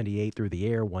 178 through the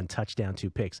air, 1 touchdown,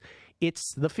 2 picks.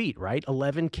 It's the feet, right?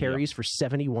 11 carries for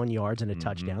 71 yards and a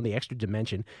touchdown, the extra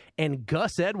dimension. And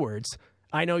Gus Edwards,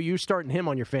 I know you're starting him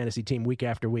on your fantasy team week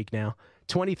after week now.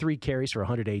 23 carries for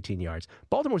 118 yards.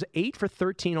 Baltimore's 8 for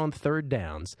 13 on third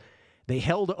downs. They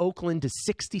held Oakland to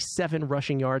 67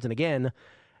 rushing yards. And again,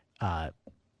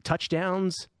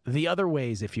 touchdowns the other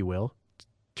ways, if you will.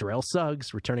 Terrell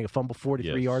Suggs returning a fumble,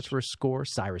 43 yards for a score.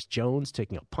 Cyrus Jones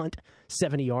taking a punt,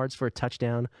 70 yards for a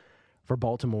touchdown for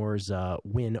Baltimore's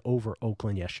win over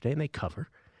Oakland yesterday, and they cover.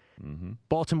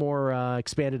 Baltimore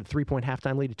expanded a 3-point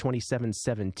halftime lead to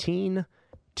 27-17.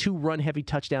 2 run-heavy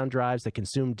touchdown drives that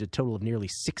consumed a total of nearly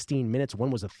 16 minutes. One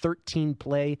was a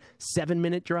 13-play,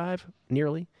 7-minute drive,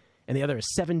 nearly, and the other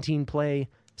a 17-play,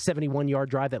 71-yard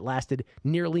drive that lasted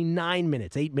nearly 9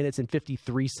 minutes, 8 minutes and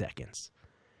 53 seconds.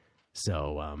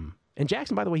 So, and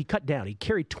Jackson, by the way, he cut down. He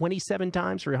carried 27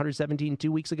 times for 117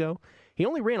 2 weeks ago. He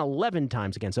only ran 11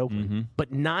 times against Oakland,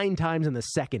 but 9 times in the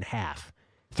second half,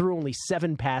 threw only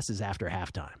 7 passes after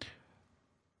halftime.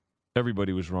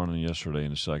 Everybody was running yesterday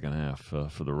in the second half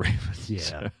for the Ravens.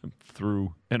 Yeah.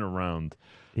 Through and around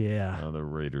the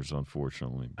Raiders,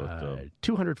 unfortunately. But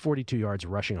 242 yards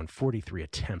rushing on 43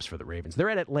 attempts for the Ravens. They're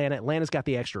at Atlanta. Atlanta's got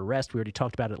the extra rest. We already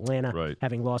talked about Atlanta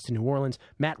having lost to New Orleans.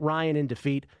 Matt Ryan in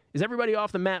defeat. Is everybody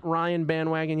off the Matt Ryan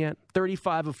bandwagon yet?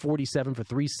 35 of 47 for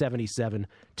 377.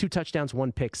 2 touchdowns,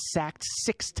 1 pick. Sacked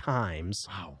 6 times.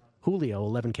 Wow. Julio,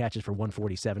 11 catches for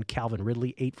 147. Calvin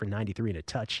Ridley, 8 for 93 and a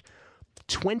touch.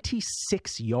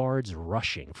 26 yards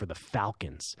rushing for the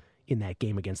Falcons in that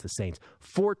game against the Saints.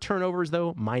 4 turnovers,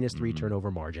 though, minus 3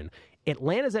 turnover margin.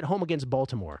 Atlanta's at home against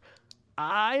Baltimore.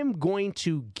 I'm going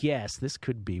to guess, this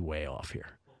could be way off here.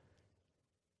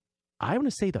 I'm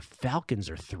going to say the Falcons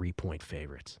are 3-point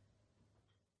favorites.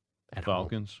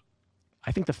 Falcons? Home.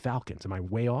 I think the Falcons. Am I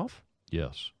way off?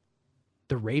 Yes.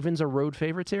 The Ravens are road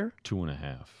favorites here?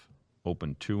 2.5.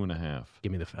 Open 2.5.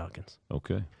 Give me the Falcons.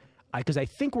 Okay. Because I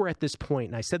think we're at this point,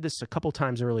 and I said this a couple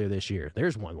times earlier this year.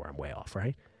 There's one where I'm way off,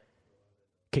 right?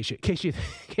 In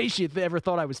case you ever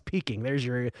thought I was peaking, there's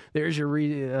your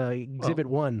exhibit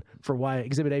 1 for why,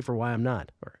 exhibit A for why I'm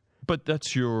not. But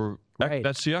that's your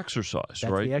that's the exercise, that's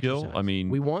right, the exercise. Gil? I mean,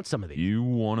 we want some of these. You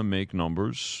want to make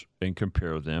numbers and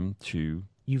compare them to.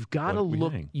 You've got to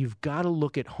look. You've got to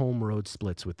look at home road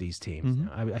splits with these teams.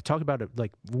 I talk about it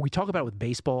like we talk about it with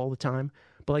baseball all the time,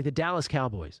 but like the Dallas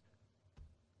Cowboys.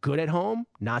 Good at home,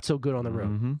 not so good on the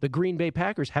road. The Green Bay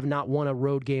Packers have not won a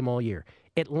road game all year.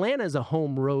 Atlanta's a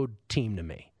home road team to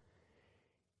me.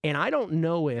 And I don't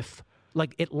know if,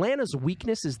 like, Atlanta's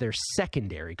weakness is their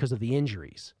secondary because of the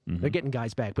injuries. They're getting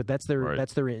guys back, but that's their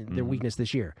their weakness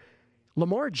this year.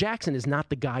 Lamar Jackson is not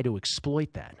the guy to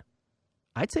exploit that.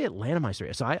 I'd say Atlanta might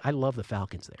start. So I love the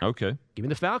Falcons there. Okay. Give me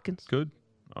the Falcons. Good.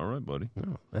 All right, buddy.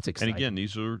 Oh, that's exciting. And again,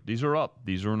 these are up.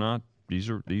 These are not. These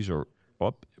are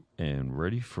up and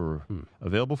ready for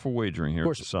available for wagering here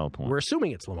at the South Point. We're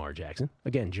assuming it's Lamar Jackson.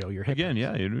 Again, Joe, you're hip. Again,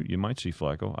 yeah, you might see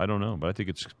Flacco. I don't know, but I think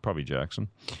it's probably Jackson.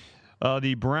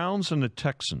 The Browns and the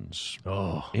Texans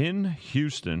in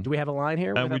Houston. Do we have a line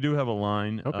here? We do have a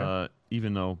line, okay.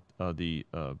 Even though the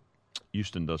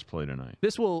Houston does play tonight.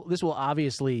 This will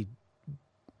obviously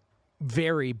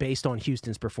vary based on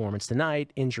Houston's performance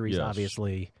tonight. Injuries,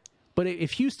 obviously. But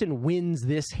if Houston wins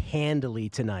this handily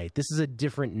tonight, this is a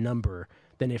different number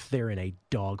than if they're in a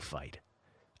dogfight,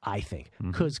 I think.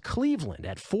 Because Cleveland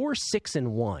at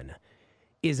 4-6-1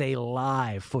 is a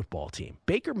live football team.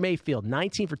 Baker Mayfield,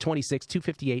 19 for 26,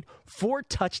 258, 4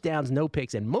 touchdowns, no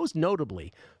picks, and most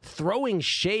notably, throwing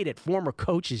shade at former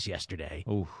coaches yesterday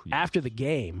after the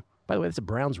game. By the way, that's a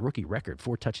Browns rookie record,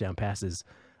 4 touchdown passes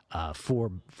for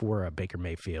Baker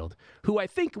Mayfield, who I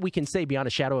think we can say beyond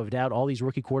a shadow of a doubt, all these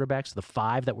rookie quarterbacks, the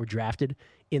 5 that were drafted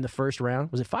in the first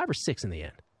round, was it 5 or 6 in the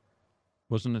end?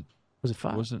 Wasn't it? Was it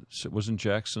 5? Wasn't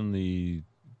Jackson the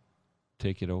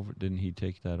take it over? Didn't he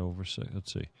take that over?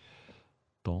 Let's see.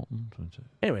 Dalton?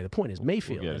 Anyway, the point is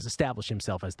Mayfield has established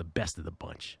himself as the best of the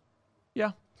bunch.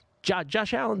 Yeah.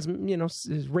 Josh Allen's,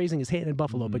 is raising his hand in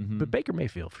Buffalo, but Baker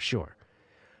Mayfield for sure.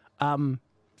 Five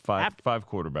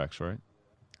quarterbacks, right?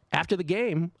 After the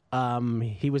game,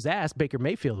 he was asked, Baker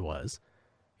Mayfield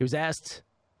he was asked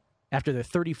after their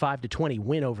 35-20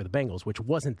 win over the Bengals, which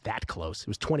wasn't that close. It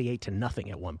was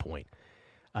 28-0 at one point.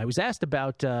 He was asked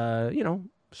about,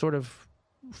 sort of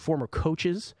former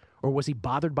coaches, or was he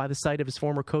bothered by the sight of his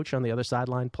former coach on the other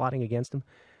sideline plotting against him?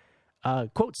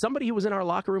 Quote, somebody who was in our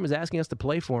locker room is asking us to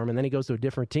play for him, and then he goes to a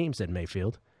different team, said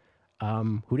Mayfield,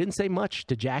 who didn't say much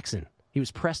to Jackson. He was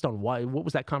pressed on what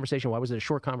was that conversation? Why was it a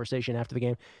short conversation after the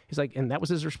game? He's like, and that was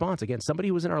his response. Again, somebody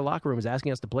who was in our locker room is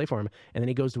asking us to play for him, and then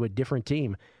he goes to a different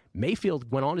team.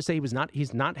 Mayfield went on to say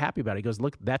he's not happy about it. He goes,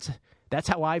 look, that's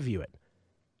how I view it.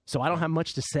 So I don't have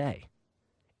much to say.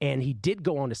 And he did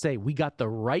go on to say, we got the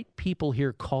right people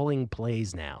here calling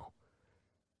plays now.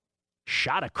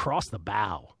 Shot across the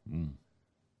bow.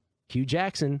 Hugh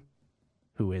Jackson,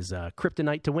 who is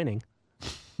kryptonite to winning,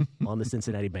 on the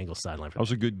Cincinnati Bengals sideline. That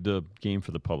was a good game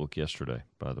for the public yesterday,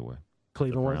 by the way.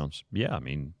 Cleveland Browns. Yeah, I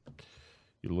mean,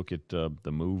 you look at the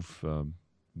move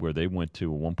where they went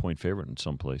to a 1-point favorite in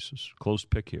some places. Close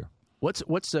pick here.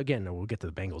 What's again, we'll get to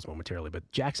the Bengals momentarily,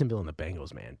 but Jacksonville and the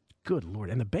Bengals, man. Good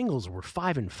Lord. And the Bengals were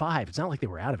 5-5. It's not like they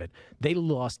were out of it. They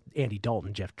lost Andy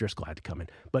Dalton. Jeff Driscoll had to come in.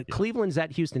 But Cleveland's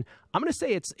at Houston. I'm going to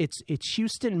say it's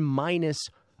Houston minus,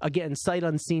 again, sight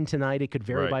unseen tonight. It could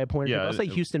vary by a point. Yeah, I'll say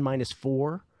Houston minus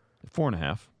 4.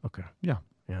 4.5. Okay. Yeah.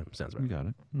 Yeah, sounds right. You got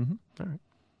it. All right.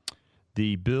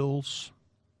 The Bills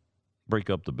break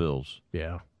up the Bills.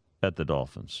 Yeah. At the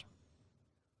Dolphins.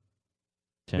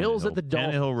 Bills at the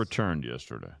Dolphins. Tannehill returned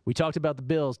yesterday. We talked about the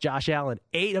Bills. Josh Allen,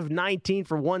 8 of 19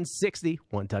 for 160,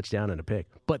 1 touchdown and a pick.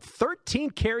 But 13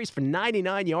 carries for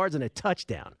 99 yards and a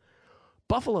touchdown.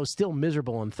 Buffalo's still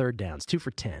miserable on third downs, 2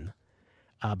 for 10.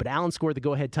 But Allen scored the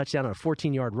go-ahead touchdown on a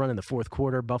 14-yard run in the fourth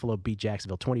quarter. Buffalo beat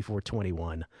Jacksonville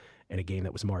 24-21 in a game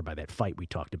that was marred by that fight we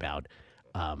talked about.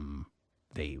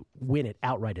 They win it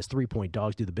outright as 3-point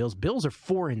dogs do the Bills. Bills are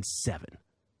 4-7.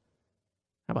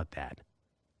 How about that?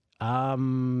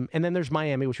 And then there's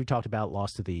Miami, which we talked about,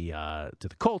 lost to the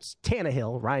Colts.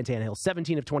 Ryan Tannehill,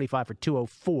 17 of 25 for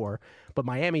 204. But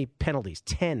Miami penalties,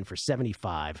 10 for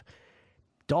 75.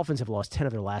 Dolphins have lost 10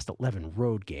 of their last 11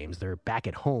 road games. They're back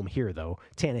at home here, though.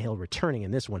 Tannehill returning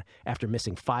in this one after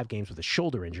missing 5 games with a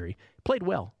shoulder injury. Played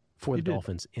well for the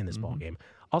Dolphins in this ball game.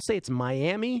 I'll say it's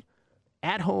Miami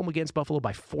at home against Buffalo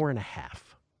by 4.5.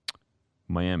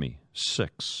 Miami,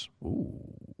 6. Ooh,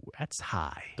 that's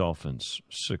high. Dolphins,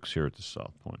 6 here at the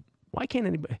South Point. Why can't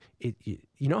anybody...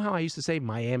 you know how I used to say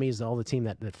Miami is all the team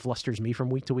that flusters me from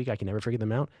week to week? I can never figure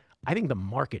them out. I think the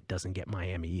market doesn't get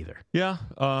Miami either. Yeah,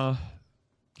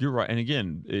 you're right. And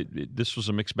again, this was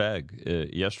a mixed bag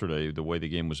yesterday, the way the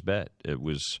game was bet. It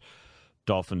was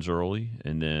Dolphins early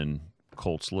and then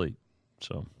Colts late.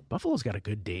 So Buffalo's got a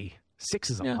good D. 6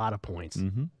 is a lot of points.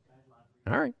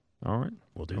 All right.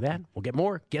 We'll do that. We'll get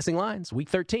more Guessing Lines. Week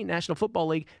 13, National Football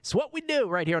League. It's what we do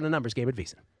right here on the Numbers Game at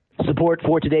VSiN. Support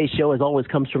for today's show, as always,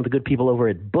 comes from the good people over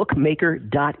at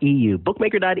Bookmaker.eu.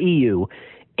 Bookmaker.eu,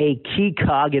 a key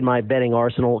cog in my betting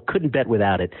arsenal. Couldn't bet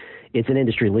without it. It's an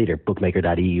industry leader.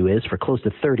 Bookmaker.eu is. For close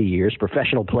to 30 years,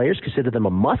 professional players consider them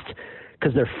a must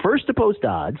because they're first to post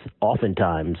odds,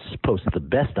 oftentimes post the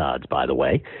best odds, by the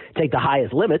way, take the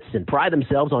highest limits, and pride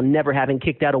themselves on never having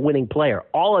kicked out a winning player.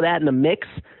 All of that in the mix.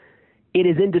 It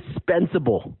is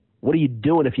indispensable. What are you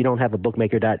doing if you don't have a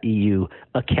Bookmaker.eu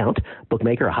account?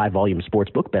 Bookmaker, a high-volume sports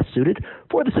book best suited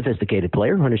for the sophisticated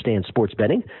player who understands sports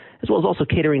betting, as well as also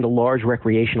catering to large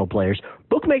recreational players.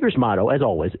 Bookmaker's motto, as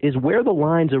always, is where the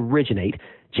lines originate.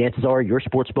 Chances are your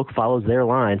sports book follows their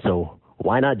line, so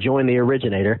why not join the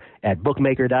originator at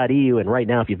Bookmaker.eu? And right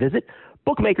now, if you visit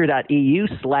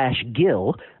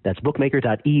Bookmaker.eu/Gill, that's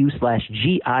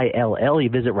Bookmaker.eu/GILL, you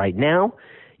visit right now.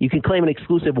 You can claim an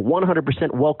exclusive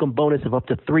 100% welcome bonus of up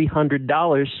to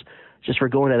 $300 just for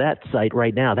going to that site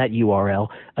right now, that URL.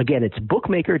 Again, it's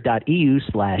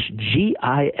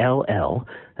bookmaker.eu/GILL.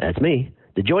 That's me.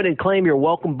 To join and claim your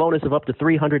welcome bonus of up to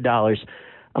 $300,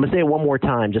 I'm going to say it one more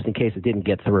time just in case it didn't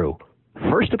get through.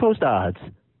 First to post odds,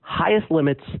 highest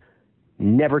limits,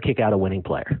 never kick out a winning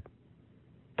player.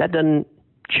 That doesn't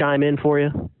chime in for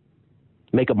you?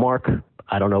 Make a mark?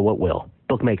 I don't know what will.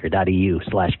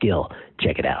 Bookmaker.eu/Gill.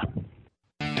 Check it out.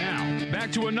 Now,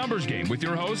 back to a numbers game with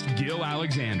your host, Gill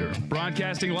Alexander,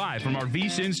 broadcasting live from our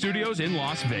VSiN studios in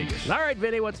Las Vegas. All right,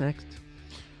 Vinny, what's next?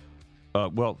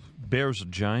 Well, Bears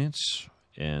Giants,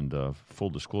 and full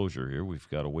disclosure here, we've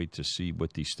got to wait to see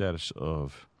what the status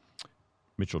of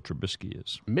Mitchell Trubisky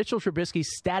is. Mitchell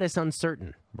Trubisky's status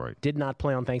uncertain. Right. Did not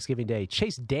play on Thanksgiving Day.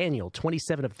 Chase Daniel,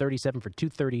 27 of 37 for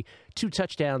 230, 2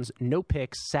 touchdowns, no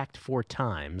picks, sacked 4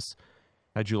 times.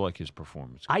 How'd you like his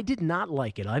performance? I did not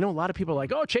like it. I know a lot of people are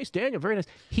like, oh, Chase Daniel, very nice.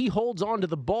 He holds on to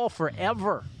the ball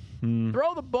forever.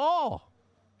 Throw the ball.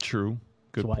 True.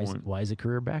 Good point. Why is a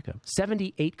career backup?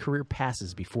 78 career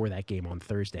passes before that game on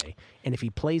Thursday. And if he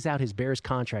plays out his Bears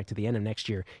contract to the end of next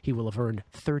year, he will have earned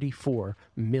 $34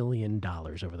 million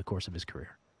over the course of his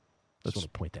career. Just want to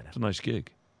point that out. It's a nice gig.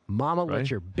 Mama,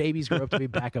 let your babies grow up to be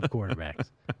backup quarterbacks.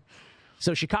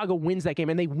 So Chicago wins that game,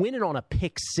 and they win it on a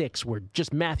pick six where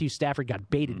just Matthew Stafford got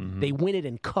baited. They win it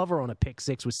in cover on a pick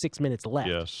six with 6 minutes left.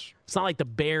 Yes. It's not like the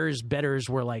Bears bettors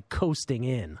were like coasting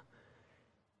in.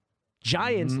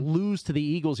 Giants lose to the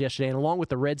Eagles yesterday, and along with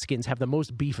the Redskins, have the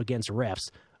most beef against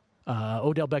refs.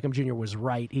 Odell Beckham Jr. was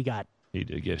right. He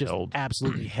did get just held.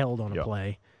 Absolutely held on a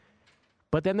play.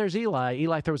 But then there's Eli.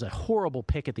 Eli throws a horrible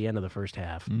pick at the end of the first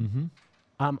half.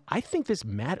 I think this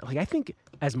matters. Like, I think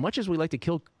as much as we like to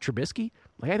kill Trubisky,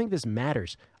 I think this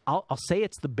matters. I'll say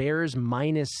it's the Bears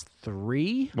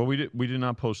 -3. Well, we did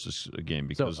not post this game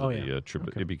because of the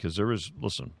Trubisky because there is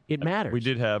It matters. We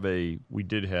did have a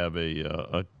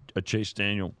Chase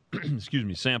Daniel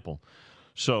sample.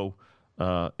 So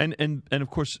and of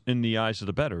course in the eyes of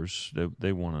the bettors,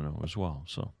 they want to know as well.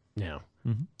 So yeah.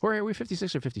 Are we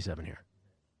 56 or 57 here?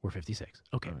 We're 56.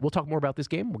 Okay, we'll talk more about this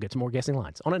game. We'll get some more guessing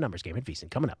lines on a numbers game at VSiN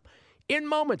coming up in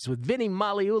moments with Vinny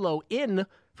Magliulo in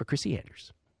for Chrissy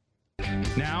Anders.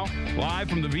 Now, live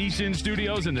from the VSiN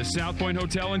studios in the South Point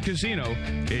Hotel and Casino,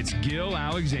 it's Gill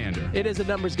Alexander. It is a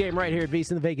numbers game right here at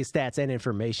VSiN, the Vegas Stats and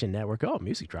Information Network. Oh,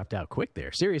 music dropped out quick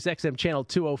there. Sirius XM Channel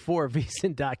 204,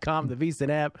 VSiN.com, the VSiN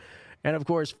app, and, of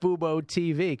course, Fubo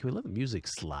TV. Can we let the music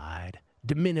slide?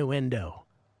 Diminuendo,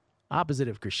 opposite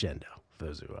of crescendo, for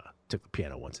those who took the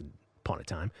piano once upon a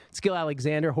time. It's Gill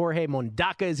Alexander. Jorge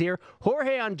Mondaca is here.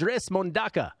 Jorge Andres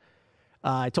Mondaca.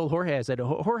 I told Jorge, I said,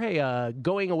 Jorge,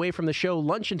 going away from the show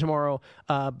luncheon tomorrow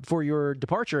for your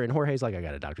departure. And Jorge's like, I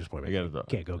got a doctor's appointment.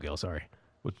 Can't go, Gil. Sorry.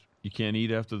 What, you can't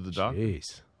eat after the doctor?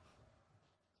 Jeez.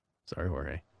 Sorry,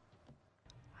 Jorge.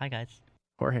 Hi, guys.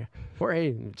 Jorge,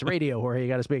 it's radio, Jorge. You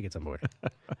got to speak at some point.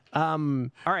 All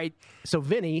right. So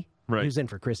Vinny, who's in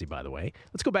for Chrissy, by the way.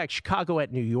 Let's go back. Chicago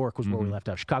at New York was where we left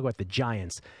off. Chicago at the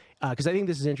Giants. Because I think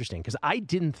this is interesting. Because I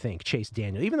didn't think Chase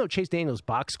Daniel, even though Chase Daniel's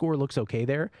box score looks okay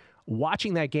there,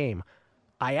 watching that game,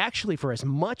 I actually, for as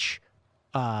much,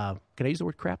 can I use the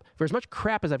word crap? For as much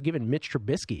crap as I've given Mitch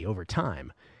Trubisky over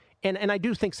time, and I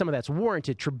do think some of that's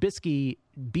warranted. Trubisky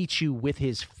beats you with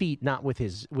his feet, not with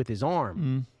his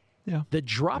arm. Yeah. The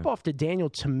drop off to Daniel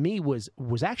to me was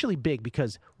actually big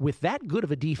because with that good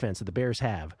of a defense that the Bears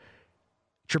have,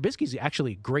 Trubisky's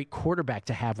actually a great quarterback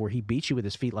to have where he beats you with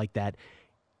his feet like that.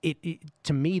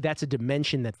 To me, that's a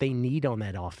dimension that they need on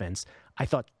that offense. I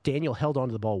thought Daniel held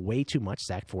onto the ball way too much,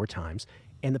 sacked 4 times,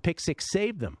 and the pick six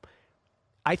saved them.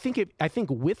 I think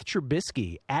with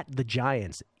Trubisky at the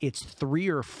Giants, it's 3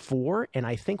 or 4, and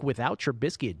I think without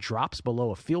Trubisky, it drops below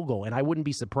a field goal. And I wouldn't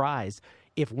be surprised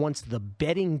if once the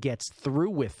betting gets through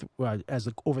with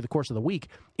over the course of the week,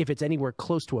 if it's anywhere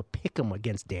close to a pick'em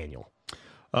against Daniel.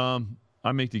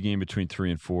 I make the game between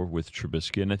 3 and 4 with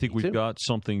Trubisky, and I think we've got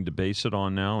something to base it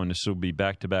on now, and this will be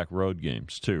back-to-back road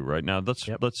games too. Right now, let's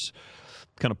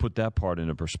kind of put that part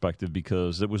into perspective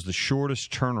because it was the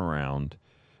shortest turnaround.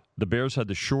 The Bears had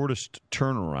the shortest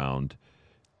turnaround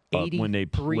when they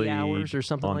played hours or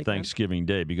something on like Thanksgiving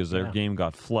Day because their game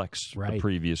got flexed the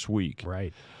previous week.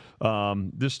 Right.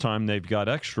 This time they've got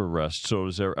extra rest, so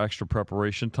is there extra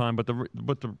preparation time? But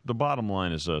the bottom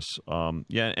line is this: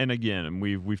 and again,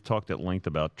 we've talked at length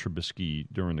about Trubisky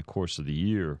during the course of the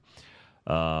year.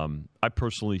 I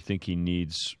personally think he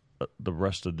needs the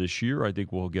rest of this year. I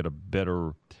think we'll get a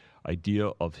better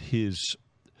idea of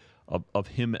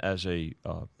him as a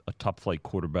top flight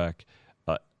quarterback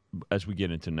as we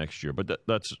get into next year. But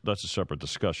that's a separate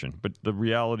discussion. But the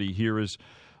reality here is.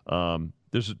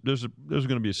 There's going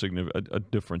to be a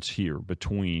difference here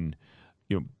between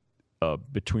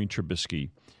Trubisky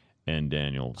and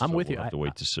Daniel. I'm so with we'll you. Have to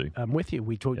wait to see. I'm with you.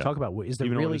 We talk about, is there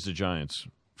Even though really it is the Giants?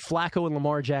 Flacco and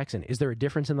Lamar Jackson, is there a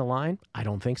difference in the line? I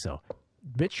don't think so.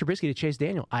 Mitch Trubisky to Chase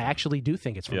Daniel, I actually do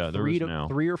think it's from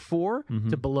 3 or 4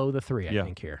 to below the 3, I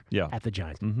think, here at the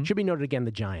Giants. Should be noted again,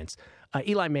 the Giants.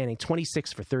 Eli Manning,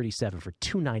 26 for 37 for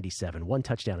 297, 1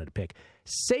 touchdown and a pick.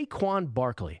 Saquon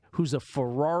Barkley, who's a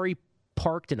Ferrari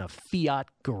parked in a Fiat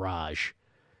garage,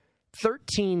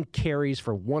 13 carries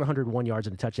for 101 yards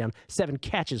and a touchdown, 7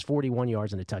 catches, 41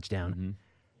 yards and a touchdown.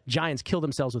 Giants killed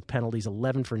themselves with penalties,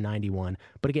 11 for 91.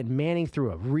 But again, Manning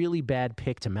threw a really bad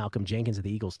pick to Malcolm Jenkins of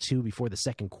the Eagles, 2 before the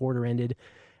second quarter ended.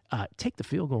 Take the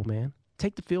field goal, man.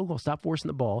 Take the field goal. Stop forcing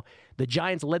the ball. The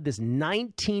Giants led this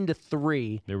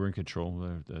 19-3. They were in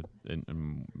control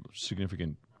in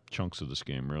significant chunks of this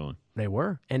game, really. They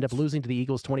were. End up losing to the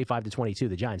Eagles 25-22.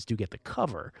 The Giants do get the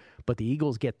cover, but the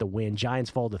Eagles get the win. Giants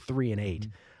fall to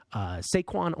 3-8.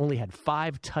 Saquon only had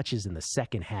 5 touches in the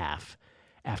second half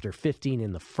after 15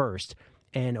 in the first.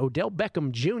 And Odell Beckham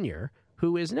Jr.,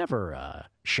 who is never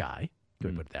shy,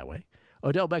 could put it that way.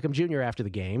 Odell Beckham Jr. after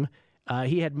the game,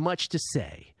 he had much to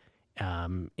say,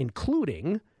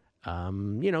 including,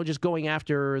 just going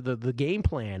after the game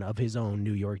plan of his own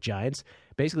New York Giants,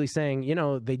 basically saying,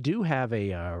 they do have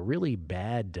a really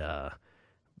bad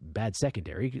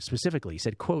secondary. Specifically, he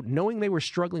said, quote, knowing they were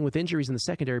struggling with injuries in the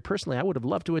secondary, personally, I would have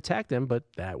loved to attack them, but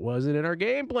that wasn't in our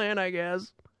game plan, I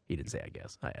guess. He didn't say, I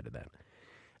guess. I added that.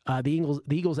 The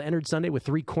Eagles entered Sunday with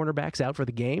 3 cornerbacks out for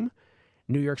the game.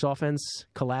 New York's offense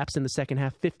collapsed in the second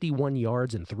half, 51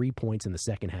 yards and 3 points in the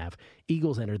second half.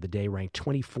 Eagles entered the day ranked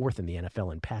 24th in the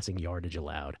NFL in passing yardage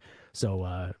allowed. So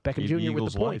Beckham Jr. Eagles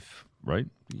with the point. life, right?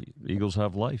 Eagles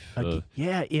have life.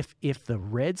 If the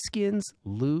Redskins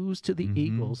lose to the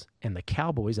Eagles and the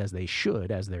Cowboys, as they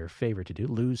should, as they're favored to do,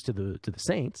 lose to the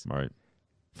Saints, right?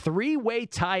 3-way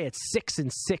tie at 6-6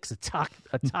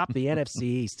 atop the NFC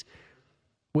East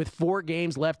with 4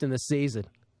 games left in the season.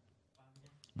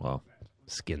 Wow.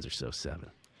 Skins are so 7.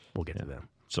 We'll get to them.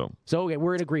 So okay,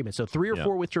 we're in agreement. So 3 or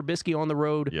 4 with Trubisky on the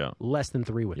road, less than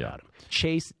 3 without him.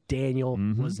 Chase Daniel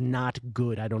was not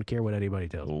good. I don't care what anybody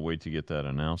tells me. We'll wait to get that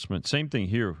announcement. Same thing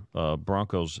here.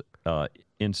 Broncos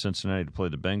in Cincinnati to play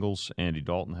the Bengals. Andy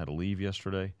Dalton had to leave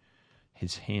yesterday.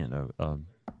 His hand.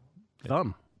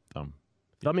 Thumb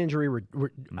injury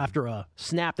after a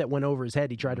snap that went over his head.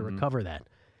 He tried to recover that.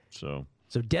 So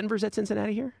Denver's at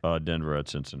Cincinnati here? Denver at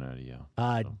Cincinnati,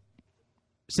 yeah.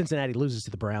 Cincinnati loses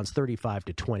to the Browns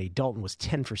 35-20. Dalton was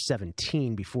 10 for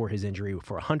 17 before his injury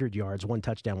for 100 yards, 1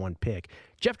 touchdown, 1 pick.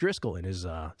 Jeff Driscoll in his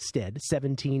stead,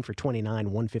 17 for 29,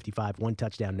 155, 1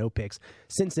 touchdown, no picks.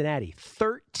 Cincinnati,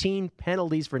 13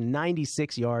 penalties for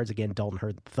 96 yards. Again, Dalton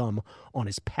hurt the thumb on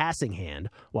his passing hand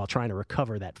while trying to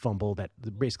recover that fumble, that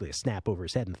basically a snap over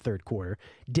his head in the third quarter.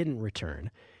 Didn't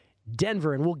return.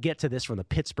 Denver, and we'll get to this from the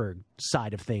Pittsburgh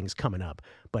side of things coming up,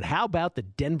 but how about the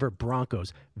Denver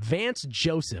Broncos? Vance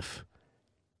Joseph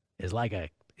is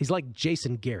he's like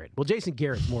Jason Garrett. Well, Jason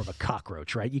Garrett's more of a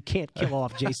cockroach, right? You can't kill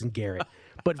off Jason Garrett.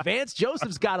 But Vance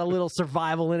Joseph's got a little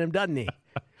survival in him, doesn't he?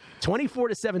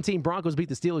 24-17, Broncos beat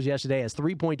the Steelers yesterday as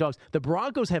 3-point dogs. The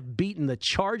Broncos have beaten the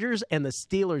Chargers and the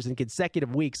Steelers in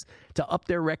consecutive weeks to up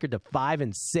their record to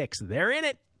 5-6. They're in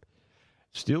it.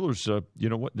 Steelers,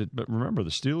 but remember, the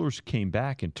Steelers came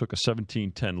back and took a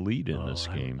 17-10 lead in this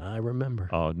game. I remember.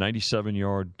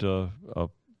 97-yard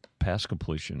pass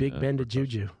completion. Big Ben to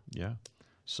Juju. Yeah.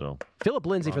 So Philip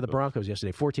Lindsay for the Broncos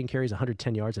yesterday, 14 carries,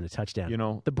 110 yards, and a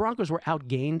touchdown. The Broncos were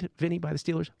outgained, Vinny, by the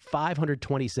Steelers,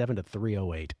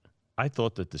 527-308. I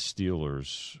thought that the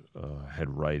Steelers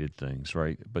had righted things,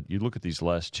 right? But you look at these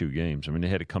last 2 games. I mean, they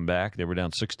had to come back. They were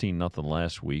down 16-0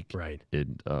 last week. Right.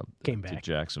 Came back. To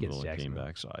Jacksonville. And came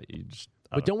back. So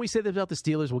but don't we say this about the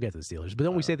Steelers? We'll get to the Steelers. But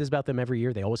don't we say this about them every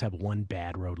year? They always have one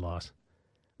bad road loss.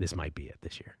 This might be it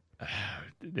this year.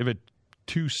 They've had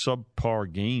 2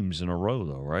 subpar games in a row,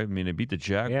 though, right? I mean, they beat the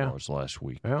Jaguars last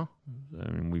week. Yeah.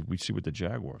 I mean, we see what the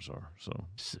Jaguars are. So,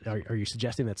 are you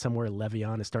suggesting that somewhere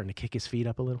Le'Veon is starting to kick his feet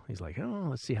up a little? He's like,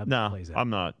 let's see how that plays out. I'm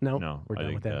not. No, we're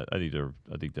done with that.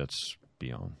 I think that's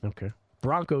beyond. Okay.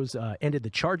 Broncos ended the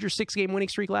Chargers 6-game winning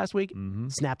streak last week.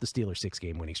 Snapped the Steelers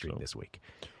 6-game winning streak this week.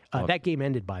 That game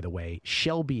ended, by the way.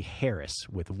 Shelby Harris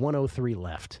with 1:03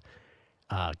 left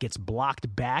gets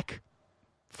blocked back,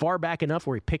 far back enough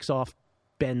where he picks off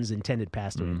Ben's intended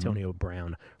pass to Antonio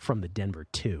Brown from the Denver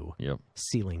 2,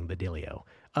 sealing the dealio.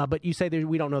 But you say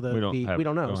we don't know we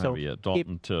don't know. So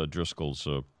Dalton to Driscoll's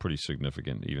pretty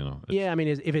significant, even though. I mean,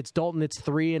 if it's Dalton, it's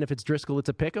 3, and if it's Driscoll, it's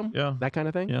a pick 'em. Yeah, that kind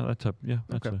of thing. Yeah, that's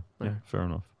fair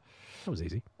enough. That was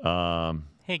easy.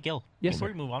 Hey, Gil, Yes, before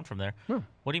sir. we move on from there,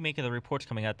 what do you make of the reports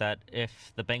coming out that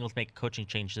if the Bengals make a coaching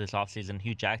change this offseason,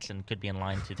 Hugh Jackson could be in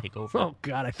line to take over? Oh,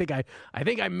 God, I think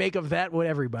I make of that what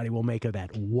everybody will make of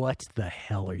that. What the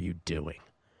hell are you doing?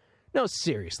 No,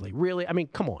 seriously, really? I mean,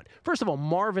 come on. First of all,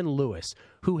 Marvin Lewis,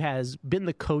 who has been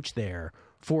the coach there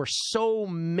for so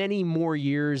many more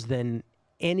years than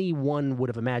anyone would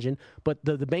have imagined, but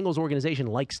the Bengals organization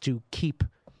likes to keep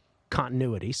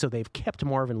continuity, so they've kept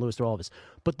Marvin Lewis through all of this.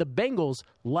 But the Bengals,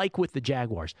 like with the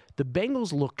Jaguars, the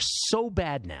Bengals look so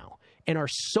bad now and are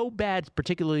so bad,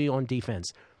 particularly on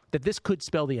defense, that this could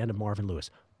spell the end of Marvin Lewis.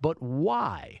 But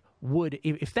why would,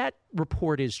 if that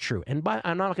report is true, and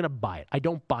I'm not going to buy it. I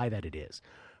don't buy that it is.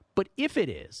 But if it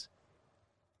is,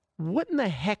 what in the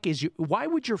heck why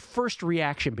would your first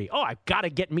reaction be, oh, I've got to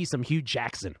get me some Hugh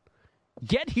Jackson?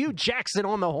 Get Hugh Jackson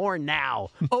on the horn now.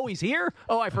 Oh, he's here?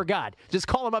 Oh, I forgot. Just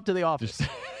call him up to the office.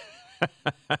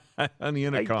 On the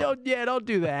intercom. Don't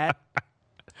do that.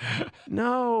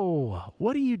 No.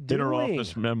 What are you doing?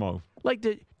 Inter-office memo. Like,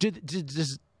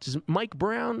 does Mike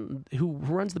Brown, who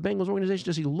runs the Bengals organization,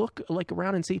 does he look like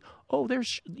around and see, oh,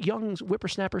 there's young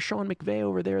whippersnapper Sean McVay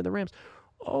over there in the Rams.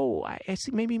 Oh, I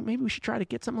see. Maybe we should try to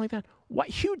get something like that. What,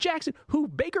 Hugh Jackson, who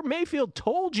Baker Mayfield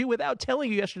told you without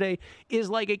telling you yesterday, is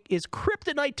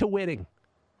kryptonite to winning.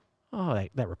 Oh,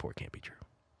 that report can't be true.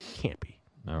 Can't be.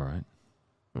 All right.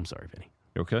 I'm sorry, Vinny.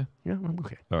 You okay? Yeah, I'm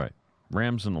okay. All right.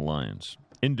 Rams and the Lions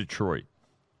in Detroit.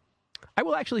 I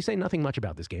will actually say nothing much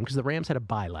about this game because the Rams had a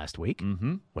bye last week.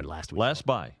 Mm-hmm. When last week? Last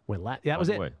bye. That was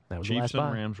it. Way. That was Chiefs the last and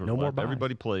bye. Rams were no more buys.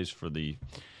 Everybody plays for the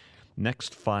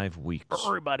next 5 weeks.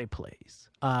 Everybody plays.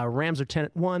 Rams are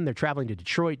 10-1. They're traveling to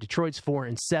Detroit. Detroit's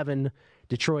 4-7.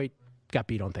 Detroit got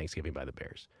beat on Thanksgiving by the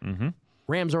Bears. Mm-hmm.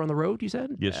 Rams are on the road, you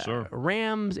said? Yes, sir.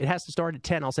 Rams, it has to start at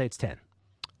 10. I'll say it's 10.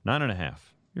 9.5.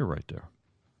 You're right there.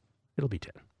 It'll be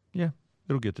 10. Yeah,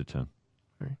 it'll get to 10. All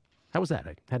right. How was that?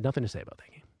 I had nothing to say about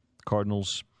that game.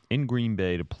 Cardinals in Green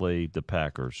Bay to play the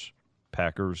Packers.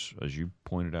 Packers, as you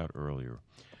pointed out earlier,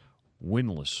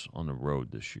 winless on the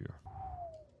road this year.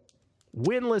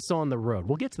 Winless on the road.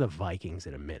 We'll get to the Vikings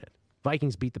in a minute.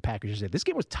 Vikings beat the Packers yesterday. This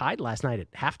game was tied last night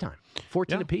at halftime,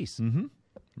 14 apiece. Mm-hmm.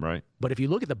 Right. But if you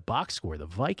look at the box score, the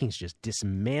Vikings just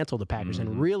dismantled the Packers.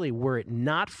 And really, were it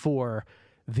not for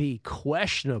the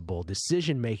questionable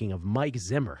decision-making of Mike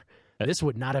Zimmer, this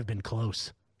would not have been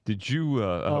close. Did you?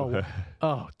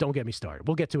 Don't get me started.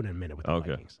 We'll get to it in a minute with the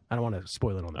Vikings. I don't want to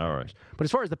spoil it on the Packers. Right. But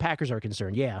as far as the Packers are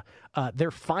concerned,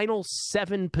 their final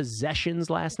 7 possessions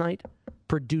last night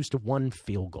produced 1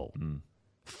 field goal.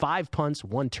 5 punts,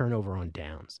 1 turnover on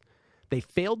downs. They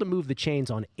failed to move the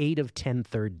chains on 8 of 10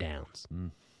 third downs.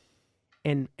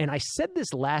 And I said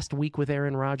this last week with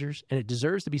Aaron Rodgers, and it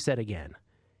deserves to be said again.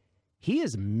 He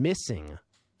is missing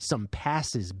some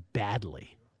passes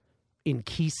badly in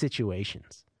key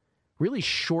situations. Really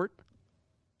short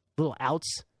little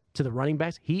outs to the running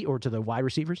backs, or to the wide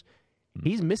receivers.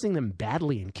 He's missing them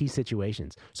badly in key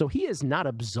situations. So he is not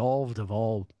absolved of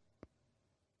all,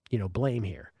 blame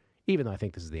here, even though I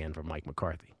think this is the end for Mike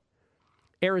McCarthy.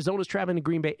 Arizona's traveling to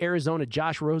Green Bay. Arizona,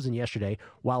 Josh Rosen yesterday,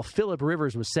 while Phillip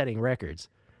Rivers was setting records.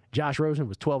 Josh Rosen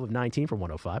was 12 of 19 for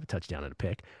 105, a touchdown and a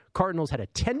pick. Cardinals had a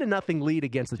 10-0 lead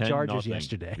against the Chargers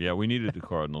yesterday. Yeah, we needed the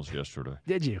Cardinals yesterday.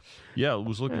 Did you? Yeah, it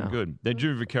was looking good. Then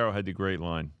Jimmy Vaccaro had the great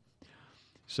line. He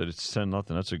said it's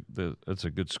 10-0. That's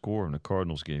a good score in the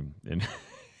Cardinals game. And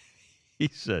he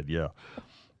said, yeah,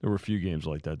 there were a few games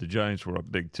like that. The Giants were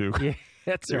up big too. Yeah,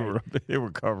 that's right. They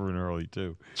were covering early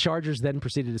too. Chargers then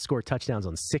proceeded to score touchdowns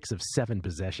on 6 of 7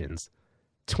 possessions.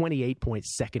 28-point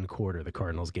second quarter the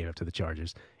Cardinals gave up to the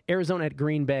Chargers. Arizona at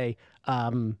Green Bay.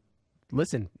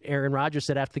 Listen, Aaron Rodgers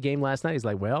said after the game last night, he's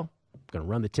like, well, I'm going to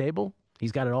run the table.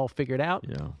 He's got it all figured out.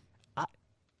 Yeah.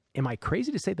 Am I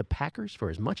crazy to say the Packers, for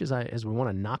as much as we want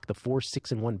to knock the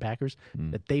 4-6-1 Packers,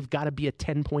 that they've got to be a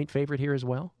 10-point favorite here as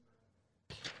well?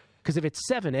 Because if it's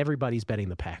 7, everybody's betting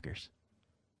the Packers.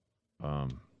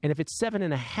 And if it's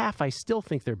 7.5, I still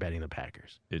think they're betting the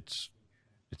Packers. It's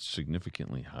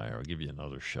significantly higher. I'll give you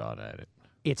another shot at it.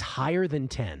 It's higher than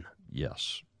 10.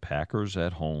 Yes. Packers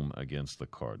at home against the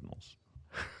Cardinals.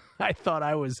 I thought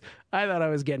I was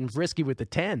getting frisky with the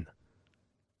 10.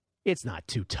 It's not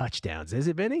 2 touchdowns, is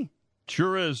it, Vinny?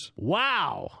 Sure is.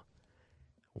 Wow.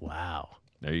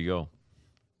 There you go.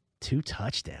 2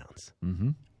 touchdowns. Mm-hmm.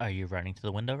 Are you running to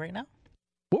the window right now?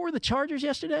 What were the Chargers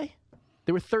yesterday?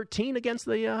 They were 13 against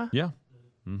the... Yeah.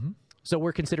 Mm-hmm. So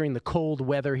we're considering the cold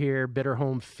weather here, bitter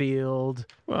home field.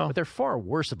 Well, but they're far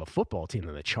worse of a football team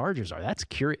than the Chargers are. That's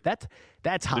curious.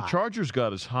 That's high. The Chargers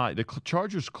got as high. The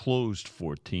Chargers closed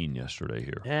 14 yesterday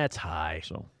here. That's high.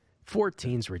 So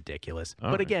 14's ridiculous.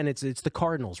 All but right. again, it's the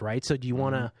Cardinals, right? So do you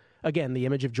want to, again, the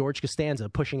image of George Costanza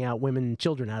pushing out women and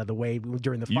children out of the way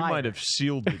during the fire. You might have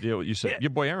sealed the deal. You said, Yeah. your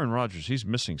boy Aaron Rodgers, he's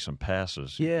missing some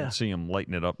passes. You Yeah. can see him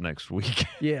lighting it up next week.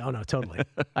 Yeah, oh no, totally.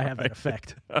 I have that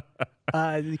effect.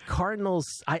 The Cardinals,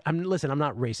 I'm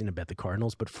not racing to bet the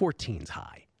Cardinals, but 14's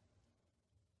high.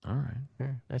 All right.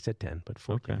 I said 10, but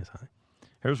 14 is high.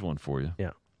 Here's one for you.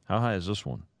 Yeah. How high is this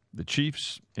one? The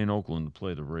Chiefs in Oakland to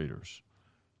play the Raiders.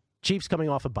 Chiefs coming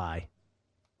off a bye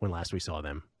when last we saw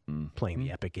them playing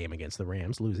the epic game against the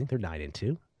Rams, losing. They're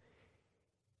 9-2.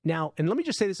 Now, and let me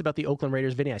just say this about the Oakland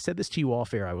Raiders, Vinny. I said this to you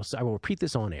off air. I will repeat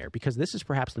this on air because this is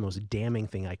perhaps the most damning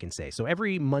thing I can say. So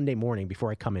every Monday morning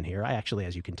before I come in here, I actually,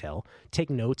 as you can tell, take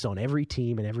notes on every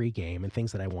team and every game and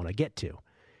things that I want to get to.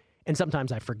 And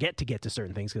sometimes I forget to get to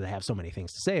certain things because I have so many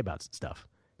things to say about stuff.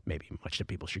 Maybe much to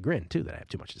people's chagrin, too, that I have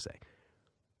too much to say.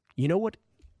 You know what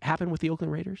happened with the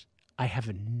Oakland Raiders? I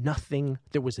have nothing.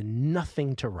 There was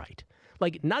nothing to write.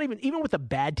 Like, not even with the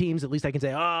bad teams, at least I can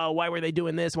say, oh, why were they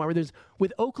doing this? Why were they?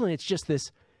 With Oakland, it's just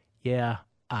this,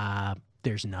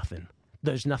 there's nothing.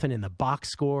 There's nothing in the box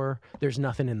score. There's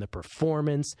nothing in the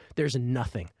performance. There's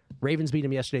nothing. Ravens beat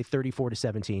them yesterday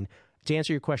 34-17. To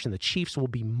answer your question, the Chiefs will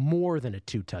be more than a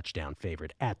 2-touchdown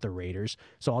favorite at the Raiders.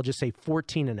 So I'll just say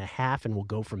 14.5, and we'll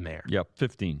go from there. Yep,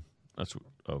 15. That's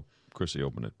what Chrissy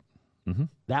opened it. Mm-hmm.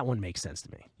 That one makes sense to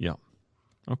me. Yeah.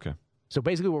 Okay. So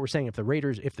basically what we're saying,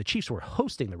 if the Chiefs were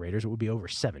hosting the Raiders, it would be over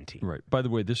 17. Right. By the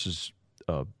way, this is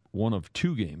one of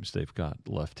 2 games they've got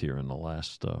left here in the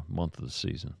last month of the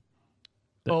season.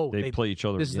 They play each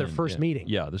other. This is their first meeting.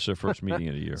 Yeah, this is their first meeting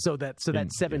of the year. So that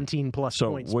 17 plus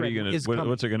points. So what are you going to?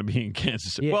 What's it going to be in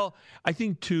Kansas City? Yeah. Well, I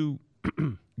think too,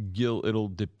 Gil. It'll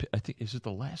depend. I think is it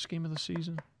the last game of the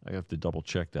season? I have to double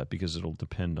check that because it'll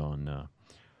depend on,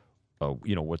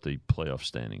 what the playoff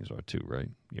standings are too, right?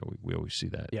 We always see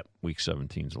that. Yep. Week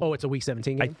 17's. Oh, it's a Week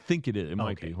 17 game? I think it is. It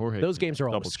might be. Jorge, those games are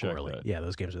all double-check squirrely. that. Yeah,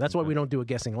 those games are. That's why we don't do a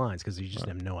guessing lines because you just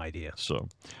have no idea. So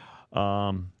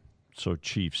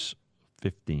Chiefs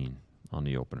 15 on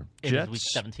the opener. It Jets is Week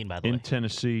 17, by the in way.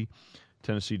 Tennessee.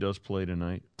 Tennessee does play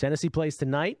tonight. Tennessee plays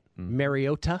tonight.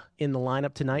 Mariota in the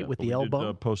lineup tonight with the elbow. We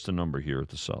did, post a number here at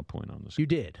the South Point on this. You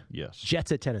did? Yes.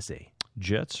 Jets at Tennessee.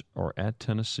 Jets are at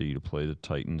Tennessee to play the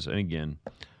Titans. And again,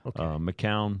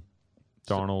 McCown,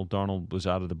 Darnold. Darnold was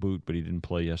out of the boot, but he didn't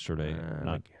play yesterday.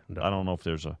 I don't know if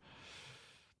there's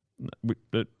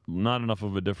not enough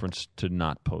of a difference to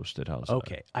not post it. How's that?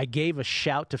 Okay. I gave a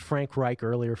shout to Frank Reich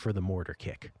earlier for the mortar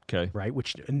kick. Okay. Right?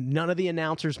 Which none of the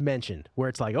announcers mentioned, where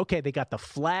it's like, okay, they got the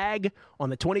flag on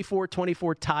the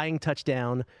 24-24 tying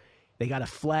touchdown. They got a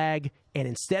flag, and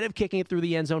instead of kicking it through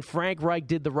the end zone, Frank Reich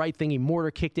did the right thing. He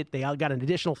mortar kicked it. They got an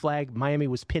additional flag. Miami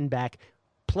was pinned back.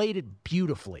 Played it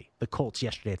beautifully, the Colts,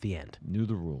 yesterday at the end. Knew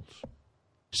the rules.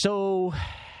 So,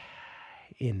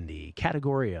 in the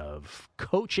category of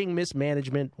coaching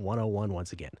mismanagement 101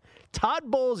 once again, Todd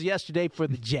Bowles yesterday for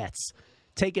the Jets,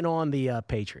 taking on the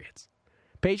Patriots.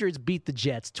 Patriots beat the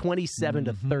Jets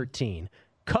 27-13,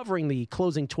 covering the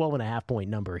closing 12.5-point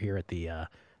number here at the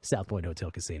South Point Hotel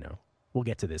Casino. We'll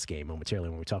get to this game momentarily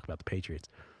when we talk about the Patriots.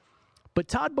 But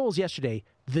Todd Bowles yesterday,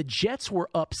 the Jets were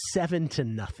up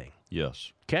 7-0.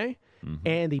 Yes. Okay?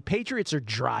 And the Patriots are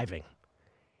driving.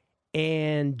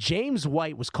 And James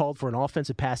White was called for an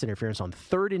offensive pass interference on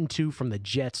 3rd and 2 from the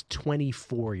Jets'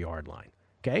 24-yard line.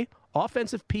 Okay?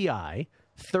 Offensive PI,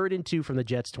 3rd and 2 from the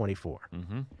Jets' 24.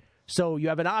 So you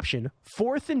have an option,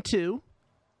 4th and 2,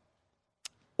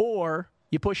 or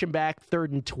you push him back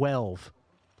 3rd and 12,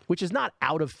 which is not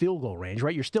out of field goal range,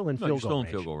 right? You're still in field goal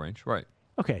range. Field goal range, right.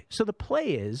 Okay, so the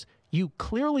play is you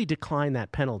clearly decline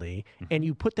that penalty and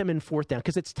you put them in 4th down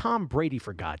because it's Tom Brady,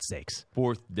 for God's sakes.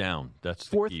 4th down. That's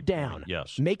the 4th key down. point.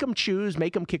 Yes. Make them choose,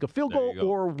 make them kick a field There goal you go.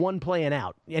 or one play and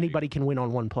out. Anybody can win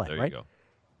on one play, There right? you go.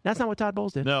 That's not what Todd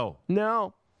Bowles did.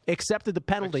 No. Accepted the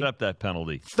penalty. Accept that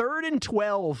penalty. 3rd and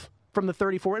 12 from the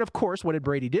 34. And, of course, what did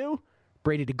Brady do?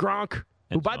 Brady to Gronk,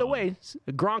 who, by the way,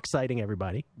 Gronk sighting,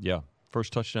 everybody. Yeah.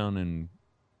 First touchdown in...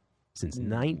 Since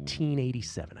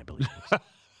 1987, I believe it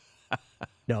was.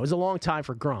 No, it was a long time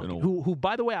for Gronk, who,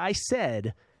 by the way, I've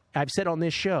said on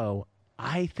this show,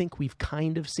 I think we've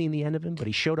kind of seen the end of him, but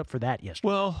he showed up for that yesterday.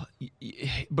 Well,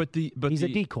 but he's a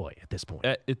decoy at this point.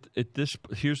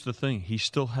 Here's the thing: he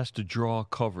still has to draw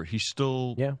cover. He's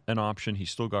still an option.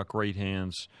 He's still got great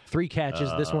hands. 3 catches.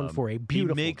 This one for a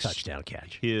beautiful he makes touchdown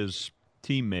catch. His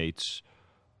teammates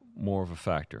more of a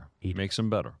factor. He makes them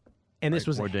better. And this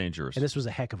was more dangerous. And this was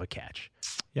a heck of a catch.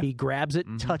 Yeah. He grabs it,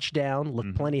 touchdown,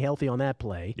 looked plenty healthy on that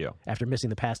play after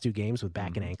missing the past 2 games with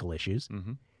back and ankle issues.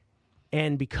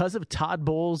 And because of Todd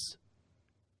Bowles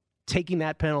taking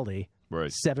that penalty,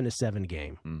 Right. 7-7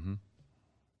 game. Mm-hmm.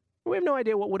 We have no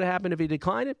idea what would have happened if he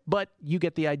declined it, but you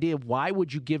get the idea of why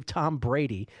would you give Tom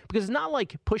Brady? Because it's not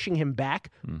like pushing him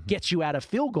back gets you out of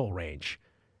field goal range.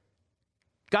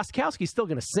 Gostkowski's still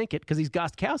going to sink it because he's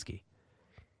Gostkowski.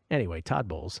 Anyway, Todd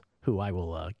Bowles, who I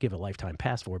will give a lifetime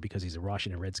pass for because he's a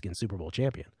Washington Redskins Super Bowl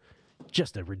champion.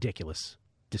 Just a ridiculous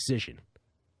decision.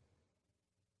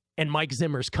 And Mike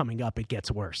Zimmer's coming up. It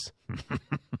gets worse.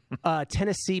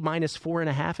 Tennessee minus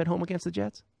 4.5 at home against the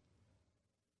Jets.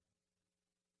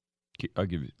 I'll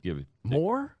give it.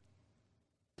 More?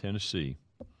 Tennessee.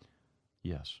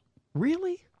 Yes.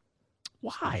 Really?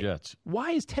 Why? Jets.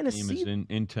 Why is Tennessee? Team is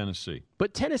in Tennessee.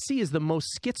 But Tennessee is the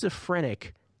most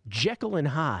schizophrenic Jekyll and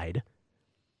Hyde.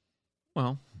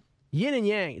 Well, yin and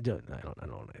yang. I don't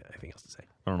know anything else to say.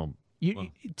 I don't know.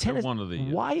 Tennessee. One of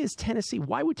the, why is Tennessee?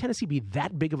 Why would Tennessee be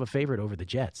that big of a favorite over the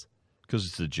Jets? Because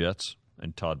it's the Jets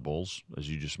and Todd Bowles, as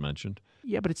you just mentioned.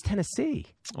 Yeah, but it's Tennessee.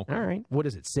 Okay. All right. What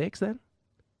is it? 6 then?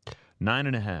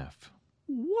 9.5.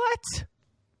 What?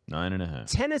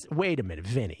 9.5. Wait a minute,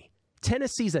 Vinny.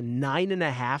 Tennessee's a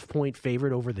 9.5 point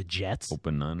favorite over the Jets.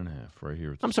 Open 9.5 right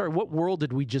here. I'm sorry. What world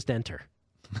did we just enter?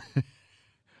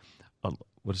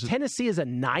 What is it? Tennessee is a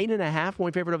 9.5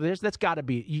 point favorite over the Jets. That's got to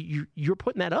be. You're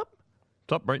putting that up?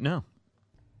 It's up right now.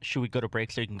 Should we go to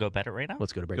break so you can go bet it right now?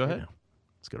 Let's go to break Go right ahead. now.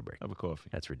 Let's go to break. Have a coffee.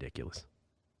 That's ridiculous.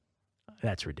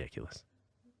 That's ridiculous.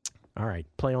 All right,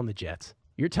 play on the Jets.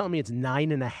 You're telling me it's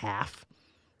 9.5?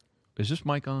 Is this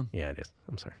mic on? Yeah, it is.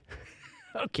 I'm sorry.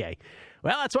 Okay.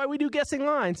 Well, that's why we do guessing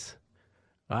lines.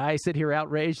 I sit here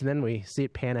outraged, and then we see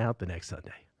it pan out the next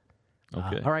Sunday.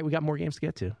 Okay. All right, we got more games to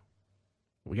get to.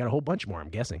 We got a whole bunch more, I'm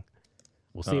guessing.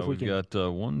 We'll see if we can. We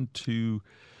got 1, 2.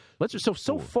 Let's just,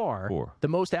 so far, 4. the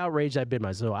most outraged I've been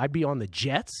myself. So I'd be on the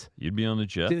Jets. You'd be on the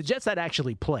Jets. See, the Jets I'd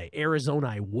actually play. Arizona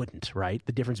I wouldn't, right?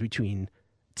 The difference between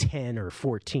 10 or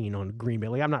 14 on Green Bay.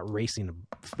 Like, I'm not racing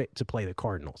to play the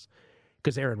Cardinals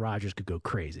because Aaron Rodgers could go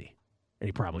crazy, and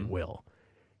he probably will.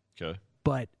 Okay.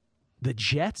 But the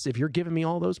Jets, if you're giving me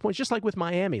all those points, just like with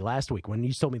Miami last week when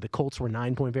you told me the Colts were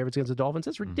 9-point favorites against the Dolphins,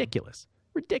 that's ridiculous.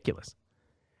 Ridiculous.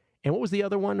 And what was the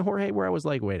other one, Jorge, where I was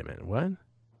like, wait a minute, what?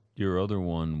 Your other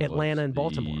one was Atlanta and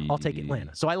Baltimore. I'll take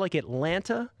Atlanta. So I like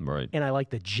Atlanta, right, and I like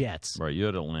the Jets. Right, you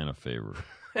had Atlanta favorite.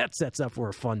 That sets up for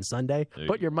a fun Sunday.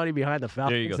 Put your money behind the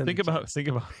Falcons. There you go. Think about.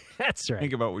 That's right.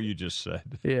 Think about what you just said.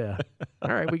 Yeah.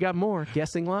 All right, we got more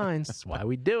guessing lines. That's why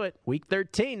we do it. Week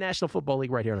 13, National Football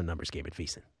League, right here on a numbers game at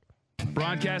VSiN.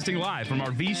 Broadcasting live from our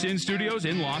VSiN studios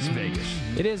in Las Vegas.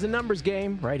 It is a numbers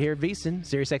game right here at VSiN,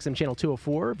 SiriusXM Channel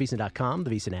 204, VSiN.com, the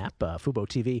VSiN app, Fubo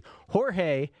TV.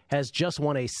 Jorge has just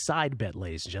won a side bet,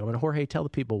 ladies and gentlemen. Jorge, tell the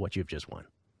people what you've just won.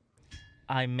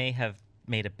 I may have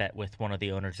made a bet with one of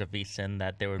the owners of VSiN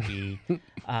that there would be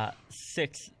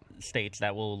 6 states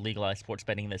that will legalize sports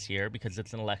betting this year because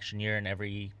it's an election year and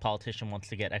every politician wants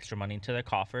to get extra money into their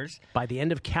coffers. By the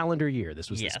end of calendar year,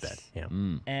 this was yes. this bet.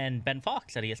 Yeah. And Ben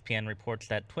Fox at ESPN reports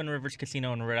that Twin Rivers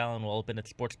Casino in Rhode Island will open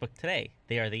its sportsbook today.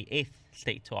 They are the 8th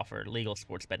state to offer legal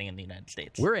sports betting in the United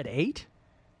States. We're at 8?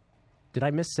 Did I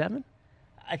miss 7?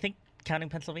 I think counting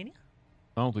Pennsylvania.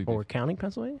 I don't think. Or counting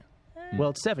Pennsylvania?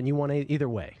 Well, it's 7. You won either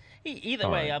way. Either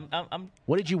way, right. I'm.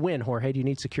 What did you win, Jorge? Do you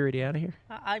need security out of here?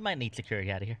 I might need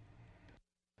security out of here.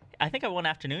 I think I won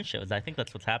afternoon shows. I think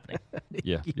that's what's happening.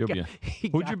 Yeah, you'll be.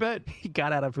 Who'd you bet? He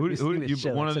got out of Who producing you, this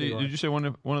show. one of the? Did you say one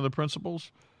of the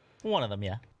principals? One of them,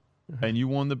 yeah. And you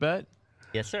won the bet?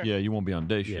 Yes, sir. Yeah, you won't be on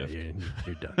day Yeah, shift.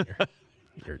 you're done.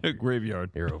 You're Graveyard.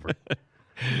 You're over.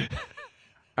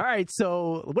 All right,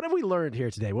 so what have we learned here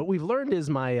today? What we've learned is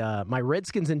my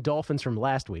Redskins and Dolphins from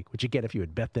last week, which again, if you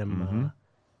had bet them,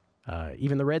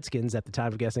 even the Redskins at the time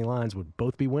of guessing lines would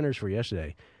both be winners for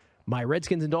yesterday. My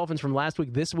Redskins and Dolphins from last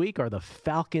week, this week, are the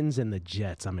Falcons and the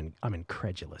Jets. I'm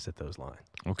incredulous at those lines.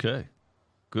 Okay,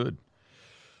 good.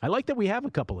 I like that we have a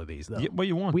couple of these, though. Yeah, well,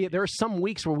 you won. There are some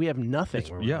weeks where we have nothing.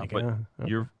 Where we're like, but okay.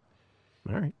 you're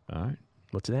All right. all right.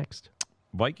 What's next?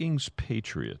 Vikings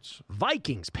Patriots.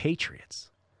 Vikings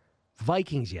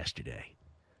yesterday.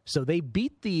 So they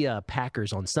beat the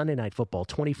Packers on Sunday Night Football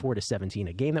 24-17,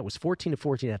 a game that was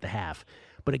 14-14 at the half,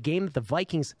 but a game that the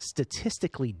Vikings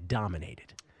statistically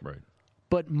dominated. Right.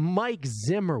 But Mike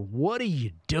Zimmer, what are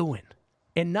you doing?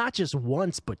 And not just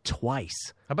once, but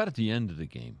twice. How about at the end of the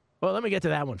game? Well, let me get to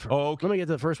that one first. Oh, okay. Let me get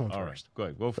to the first one All first. right. Go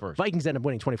ahead. Go first. Vikings end up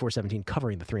winning 24-17,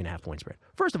 covering the 3.5-point spread.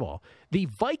 First of all, the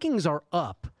Vikings are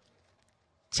up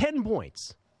 10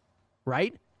 points,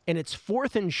 right? And it's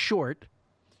 4th and short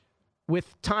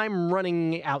with time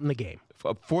running out in the game.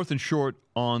 4th and short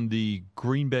on the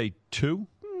Green Bay 2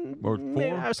 or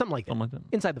 4? Something like that. Something like that.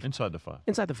 Inside the 5. Inside the 5.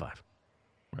 Inside the 5.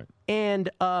 Right. And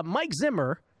Mike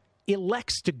Zimmer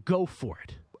elects to go for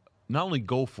it. Not only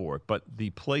go for it, but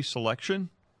the play selection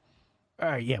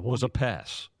was a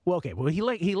pass. Well, okay. Well,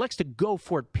 he elects to go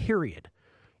for it, period.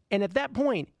 And at that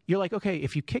point, you're like, okay,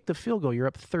 if you kick the field goal, you're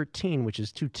up 13, which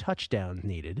is 2 touchdowns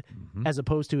needed, as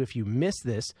opposed to if you miss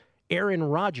this, Aaron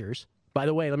Rodgers, by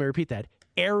the way, let me repeat that,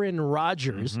 Aaron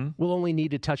Rodgers will only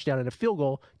need a touchdown and a field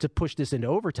goal to push this into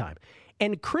overtime.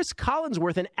 And Chris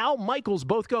Collinsworth and Al Michaels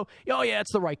both go, oh, yeah,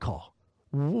 it's the right call.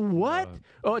 What?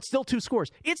 Oh, it's still 2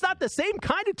 scores. It's not the same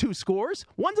kind of 2 scores.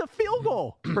 One's a field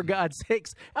goal, for God's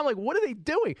sakes. I'm like, what are they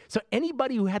doing? So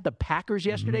anybody who had the Packers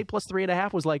yesterday plus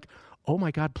 3.5 was like, oh,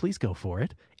 my God, please go for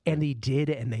it. And he did,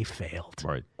 and they failed.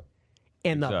 Right.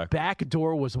 And the back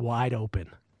door was wide open.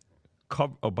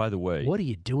 By the way. What are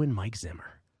you doing, Mike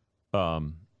Zimmer?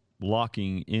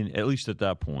 Locking in, at least at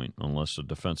that point, unless a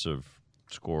defensive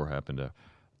score happened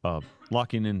to,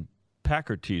 locking in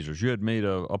Packer teasers. You had made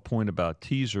a point about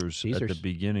teasers at the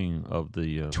beginning of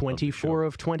the 24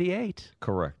 of 28.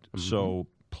 Correct. So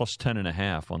plus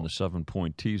 10.5 on the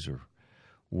 7-point teaser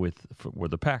with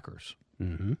the Packers.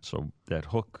 So that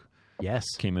hook,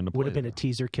 came into play. Would have been a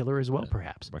teaser killer as well,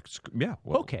 perhaps. Yeah.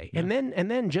 Well, okay, and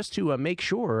then just to make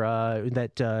sure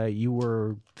that you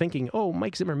were thinking, oh,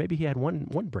 Mike Zimmer, maybe he had one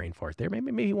brain fart there.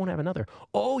 Maybe he won't have another.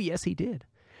 Oh, yes, he did.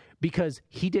 Because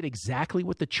he did exactly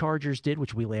what the Chargers did,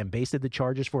 which we lambasted the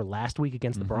Chargers for last week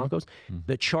against the Broncos.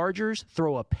 The Chargers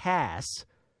throw a pass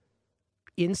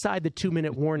inside the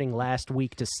 2-minute warning last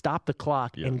week to stop the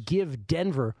clock and give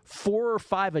Denver 4 or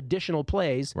 5 additional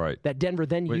plays that Denver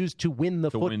then used to win the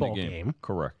football game.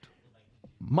 Correct.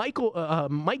 Mike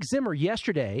Zimmer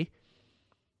yesterday,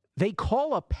 they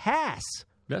call a pass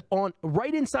on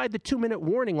right inside the 2-minute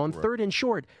warning on 3rd and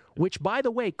short, which, by the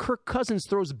way, Kirk Cousins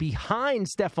throws behind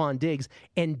Stephon Diggs,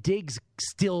 and Diggs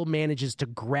still manages to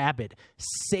grab it,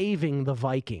 saving the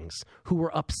Vikings, who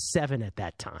were up 7 at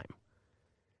that time.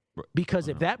 Because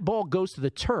if that ball goes to the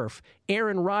turf,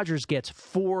 Aaron Rodgers gets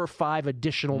 4 or 5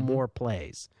 additional more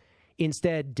plays.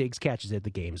 Instead, Diggs catches it, the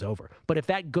game's over. But if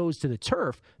that goes to the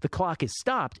turf, the clock is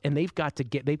stopped, and they've got to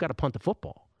punt the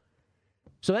football.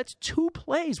 So that's 2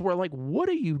 plays where, like, what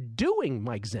are you doing,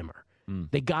 Mike Zimmer?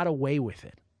 They got away with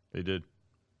it. They did.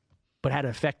 But had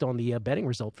an effect on the betting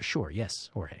result for sure. Yes,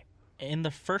 Jorge. In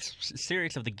the first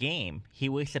series of the game, he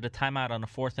wasted a timeout on a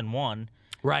 4th and 1.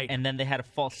 Right. And then they had a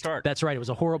false start. That's right. It was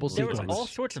a horrible sequence. There was all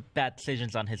sorts of bad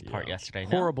decisions on his part yesterday.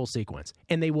 Horrible sequence.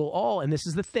 And they will all, and this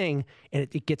is the thing, and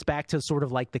it gets back to sort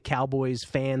of like the Cowboys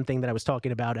fan thing that I was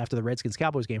talking about after the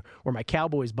Redskins-Cowboys game, where my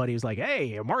Cowboys buddy was like,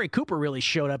 hey, Amari Cooper really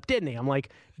showed up, didn't he? I'm like,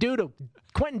 dude,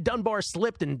 Quentin Dunbar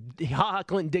slipped and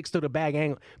Clinton Dix stood a bad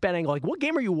angle. Like, what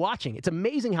game are you watching? It's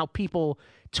amazing how people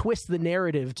twist the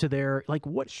narrative to their, like,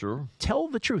 what? Sure. Tell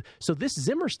the truth. So this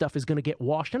Zimmer stuff is going to get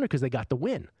washed under because they got the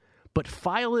win. But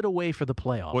file it away for the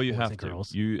playoffs. Well, you have to.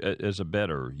 You, as a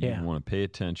bettor, you want to pay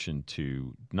attention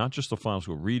to not just the final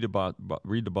score. Read the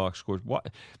box scores.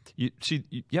 You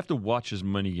have to watch as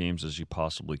many games as you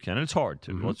possibly can, and it's hard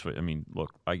to.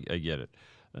 Look, I get it.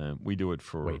 We do it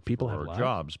for our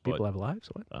jobs. People have lives.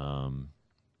 What?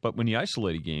 But when you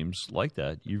isolate games like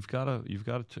that, you've got to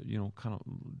kind of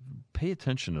pay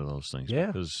attention to those things. Yeah.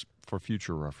 Because for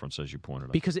future reference, as you pointed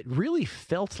out. Because it really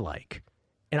felt like.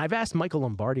 And I've asked Michael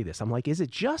Lombardi this. I'm like, is it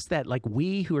just that, like,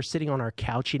 we who are sitting on our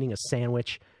couch eating a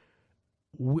sandwich,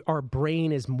 our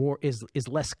brain is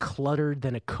less cluttered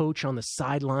than a coach on the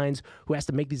sidelines who has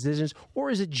to make these decisions? Or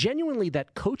is it genuinely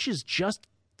that coaches just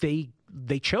they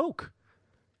choke?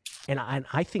 And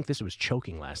I think this was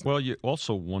choking last night. Well, you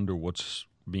also wonder what's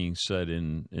being said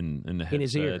in the headsets in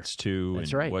his ear too.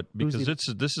 That's right. Because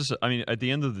this is. I mean, at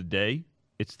the end of the day,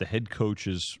 it's the head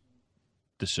coach's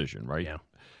decision, right? Yeah.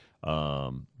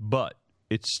 But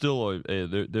it's still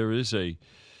there is a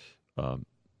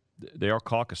they are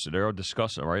caucusing, they are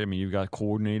discussing, right? I mean, you've got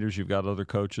coordinators, you've got other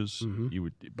coaches.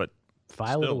 But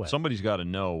file it away. Somebody's got to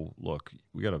know. Look,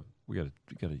 we got to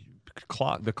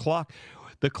clock. The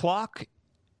clock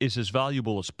is as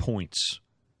valuable as points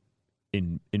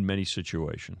in many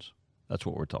situations. That's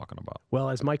what we're talking about. Well,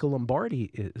 as Michael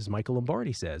Lombardi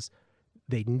says,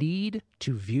 they need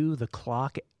to view the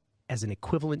clock as an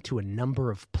equivalent to a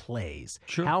number of plays.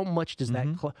 Sure. How much does that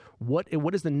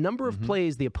what is the number of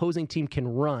plays the opposing team can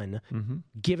run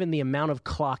given the amount of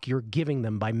clock you're giving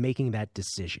them by making that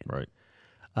decision? Right.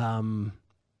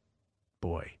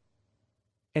 Boy.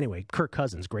 Anyway, Kirk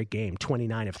Cousins, great game.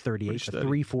 29 of 38 for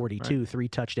 342, 3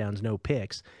 touchdowns, no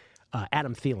picks.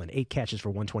 Adam Thielen, 8 catches for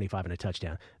 125 and a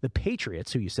touchdown. The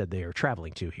Patriots, who you said they are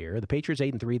traveling to here, the Patriots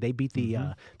 8-3. They beat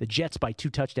the Jets by 2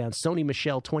 touchdowns. Sony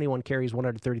Michel, 21 carries,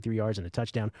 133 yards and a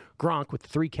touchdown. Gronk with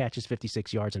 3 catches,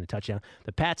 56 yards and a touchdown.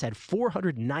 The Pats had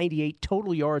 498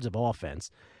 total yards of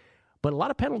offense, but a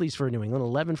lot of penalties for New England,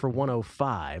 11 for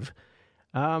 105.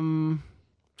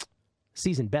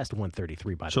 Season best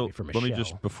 133, by the way, for Michel. Let me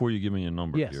just, before you give me a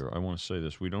number Yes. here, I want to say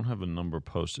this. We don't have a number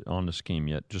posted on this game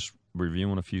yet. Just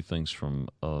reviewing a few things from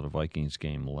the Vikings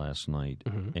game last night.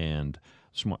 And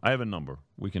I have a number.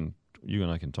 You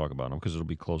and I can talk about them because it'll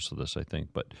be close to this, I think.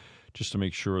 But just to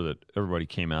make sure that everybody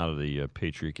came out of the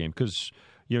Patriot game. Because,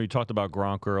 you talked about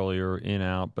Gronk earlier, in,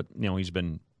 out. But, he's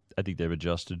been, I think they've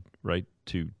adjusted, right,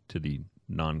 to the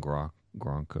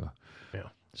non-Gronk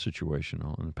situation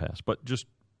in the past. But just...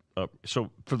 so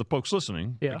for the folks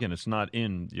listening, again, it's not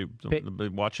in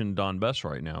watching Don Best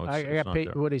right now. I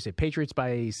got what do you say? Patriots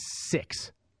by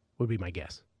 6 would be my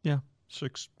guess. Yeah,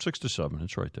 6 to 7.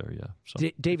 It's right there. Yeah. So,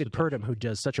 David Purdom, who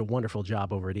does such a wonderful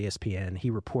job over at ESPN, he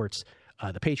reports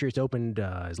the Patriots opened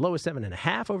as low as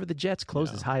 7.5 over the Jets,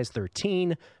 closed as high as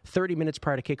 13. 30 minutes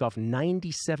prior to kickoff,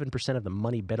 97% of the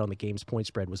money bet on the game's point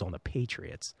spread was on the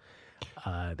Patriots.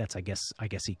 That's I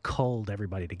guess he culled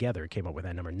everybody together and came up with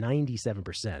that number,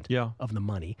 97% of the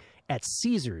money. At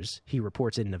Caesars, he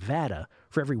reports in Nevada,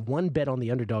 for every 1 bet on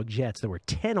the underdog Jets, there were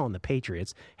 10 on the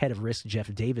Patriots. Head of risk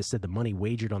Jeff Davis said the money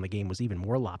wagered on the game was even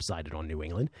more lopsided on New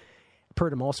England.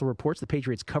 Purdom also reports the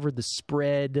Patriots covered the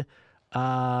spread,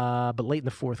 but late in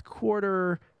the fourth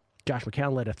quarter, Josh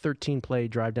McCown led a 13-play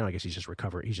drive down. I guess he's just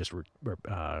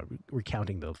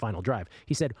recounting the final drive.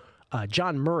 He said,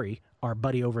 John Murray, our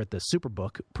buddy over at the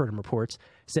Superbook, Purdom reports,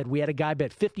 said, we had a guy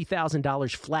bet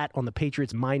 $50,000 flat on the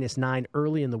Patriots -9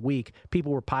 early in the week.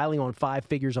 People were piling on 5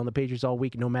 figures on the Patriots all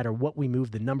week, no matter what we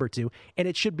moved the number to. And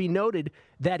it should be noted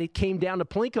that it came down to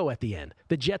Plinko at the end.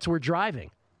 The Jets were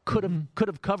driving. Could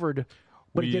have covered,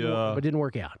 but it didn't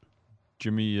work out.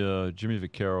 Jimmy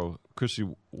Vaccaro, Chrissy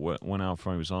went out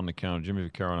front. He was on the counter. Jimmy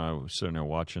Vaccaro and I were sitting there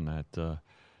watching that.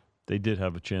 They did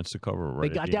have a chance to cover right.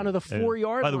 They got down to the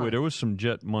 4-yard line. By the way, there was some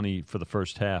Jet money for the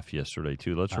first half yesterday,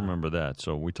 too. Let's remember that.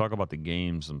 So we talk about the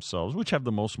games themselves, which have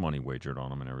the most money wagered on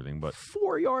them and everything. But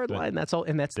 4-yard line, that's all,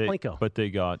 and that's Plinko. But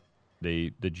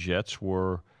the Jets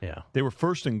were they were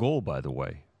first and goal, by the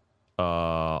way,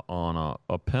 on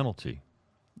a penalty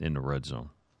in the red zone.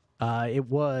 It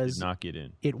was did not get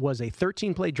in. It was a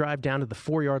 13-play drive down to the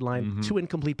 4-yard line. 2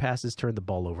 incomplete passes turned the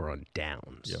ball over on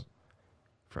downs.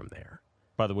 From there.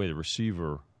 By the way, the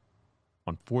receiver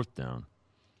on 4th down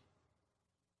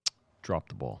dropped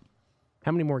the ball.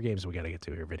 How many more games we got to get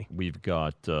to here, Vinny? We've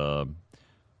got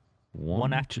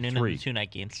one afternoon and 2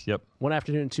 night games. Yep. 1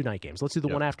 afternoon and 2 night games. Let's do the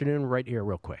one afternoon right here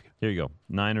real quick. Here you go.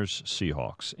 Niners,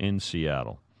 Seahawks in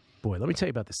Seattle. Boy, let me tell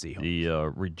you about the Seahawks. The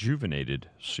rejuvenated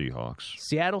Seahawks.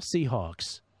 Seattle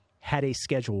Seahawks had a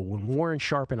schedule when Warren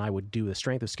Sharp and I would do the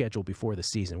strength of schedule before the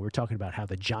season. We were talking about how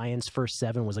the Giants' first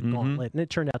 7 was a gauntlet, and it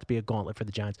turned out to be a gauntlet for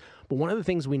the Giants. But one of the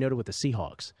things we noted with the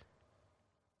Seahawks,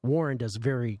 Warren does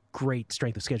very great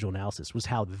strength of schedule analysis, was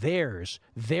how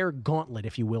their gauntlet,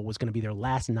 if you will, was going to be their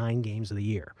last 9 games of the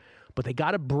year. But they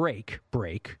got a break,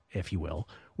 if you will,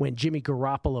 when Jimmy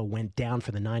Garoppolo went down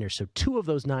for the Niners. So 2 of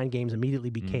those 9 games immediately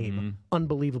became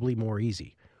unbelievably more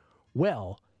easy.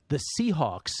 Well, the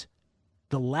Seahawks,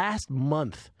 the last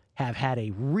month, have had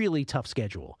a really tough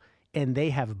schedule, and they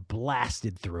have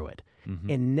blasted through it.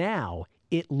 And now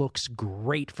it looks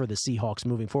great for the Seahawks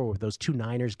moving forward with those 2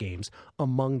 Niners games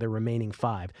among the remaining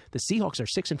 5. The Seahawks are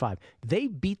 6-5. They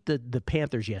beat the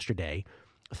Panthers yesterday,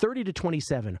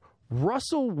 30-27.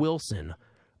 Russell Wilson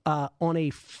on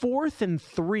a 4th and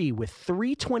 3 with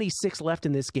 3:26 left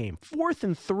in this game. 4th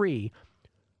and 3.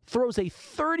 Throws a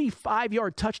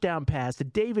 35-yard touchdown pass to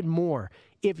David Moore.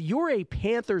 If you're a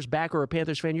Panthers backer or a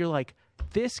Panthers fan, you're like,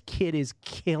 this kid is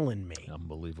killing me.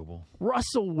 Unbelievable.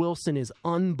 Russell Wilson is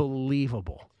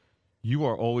unbelievable. You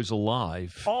are always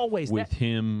alive. Always. With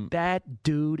him. That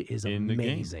dude is in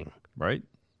amazing. The game, right?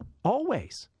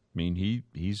 Always. I mean,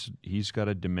 he's got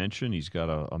a dimension. He's got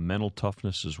a mental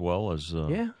toughness as well as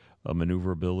a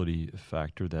maneuverability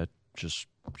factor that just,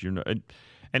 and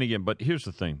again, but here's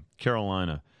the thing.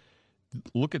 Carolina,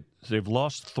 they've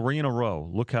lost 3 in a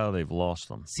row. Look how they've lost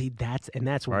them. See, that's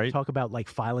when we talk about like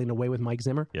filing away with Mike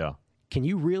Zimmer. Yeah. Can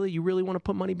you really want to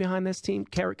put money behind this team,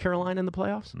 Carolina, in the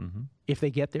playoffs? If they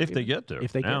get there. If they get there.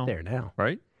 If they get there now.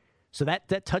 Right? So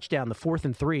that touchdown, the 4th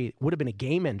and 3, would have been a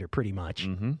game ender pretty much.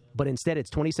 But instead, it's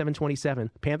 27-27.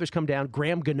 Panthers come down.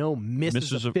 Graham Gano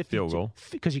misses a field goal.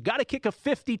 Because you got to kick a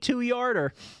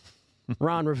 52-yarder.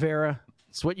 Ron Rivera.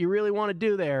 It's what you really want to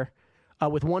do there.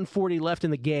 With 1:40 left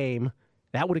in the game,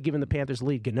 That would have given the Panthers the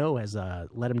lead. Gano has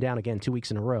let them down again 2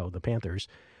 weeks in a row, the Panthers.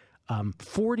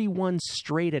 41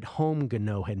 straight at home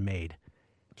Gano had made,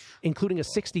 including a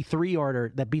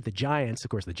 63-yarder that beat the Giants. Of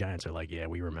course, the Giants are like, yeah,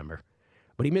 we remember.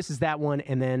 But he misses that one,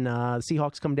 and then the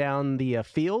Seahawks come down the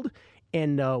field,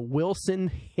 and Wilson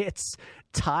hits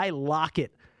Ty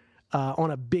Lockett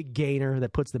on a big gainer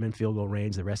that puts them in field goal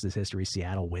range. The rest is history.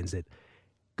 Seattle wins it.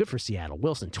 Good for Seattle.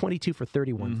 Wilson, 22 for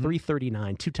 31,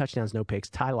 339, 2 touchdowns, no picks.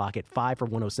 Ty Lockett, 5 for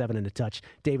 107 and a touch.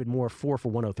 David Moore, 4 for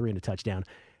 103 and a touchdown.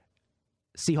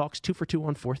 Seahawks, 2 for 2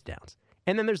 on fourth downs.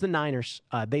 And then there's the Niners.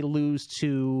 They lose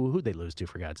to, who'd they lose to,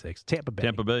 for God's sakes? Tampa Bay.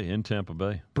 Tampa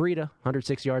Bay. Breida,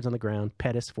 106 yards on the ground.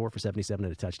 Pettis, 4 for 77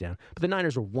 and a touchdown. But the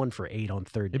Niners were 1 for 8 on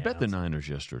third downs. They bet the Niners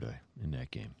yesterday in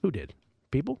that game. Who did?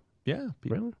 People? Yeah.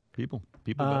 People. Really? People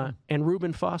bet. And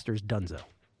Reuben Foster's dunzo.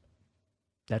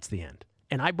 That's the end.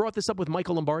 And I brought this up with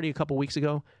Michael Lombardi a couple weeks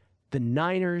ago. The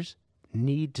Niners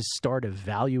need to start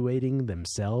evaluating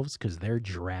themselves because their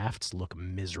drafts look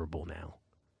miserable now.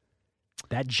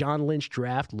 That John Lynch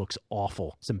draft looks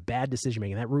awful. Some bad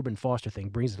decision-making. That Reuben Foster thing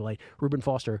brings it to light. Reuben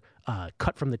Foster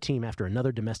cut from the team after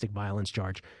another domestic violence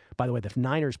charge. By the way, the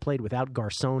Niners played without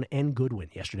Garcon and Goodwin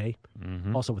yesterday,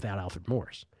 also without Alfred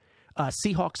Morris.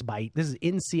 Seahawks by, this is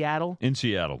in Seattle. In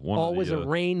Seattle. Always a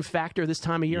rain factor this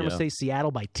time of year. Yeah. I'm going to say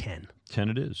Seattle by 10. 10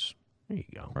 it is. There you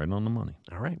go. Right on the money.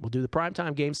 All right, we'll do the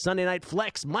primetime game. Sunday night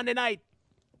flex, Monday night.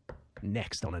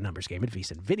 Next on a numbers game at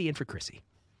VSiN. Vinny in for Chrissy.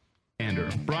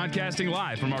 Broadcasting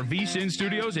live from our VSiN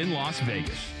studios in Las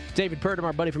Vegas. David Purdom,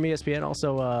 our buddy from ESPN,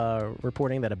 also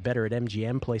reporting that a bettor at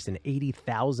MGM placed an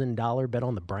 $80,000 bet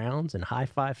on the Browns and high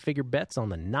five-figure bets on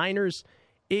the Niners,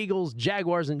 Eagles,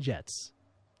 Jaguars, and Jets.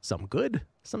 Some good,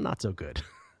 some not so good.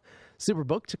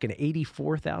 Superbook took an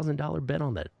 $84,000 bet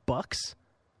on the Bucks.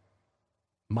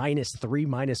 -3,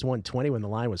 -120 when the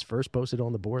line was first posted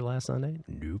on the board last Sunday.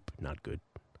 Nope, not good.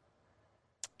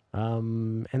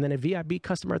 And then a VIB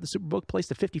customer at the Superbook placed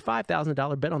a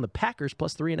 $55,000 bet on the Packers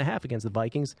plus 3.5 against the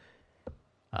Vikings.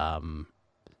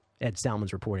 Ed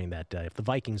Salmon's reporting that if the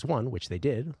Vikings won, which they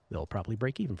did, they'll probably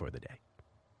break even for the day.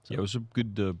 So, yeah, it was a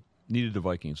good, needed the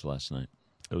Vikings last night.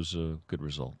 It was a good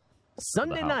result.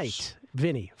 Sunday night,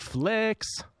 Vinny, flex,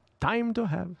 time to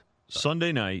have.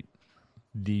 Sunday night,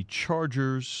 the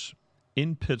Chargers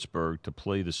in Pittsburgh to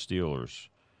play the Steelers,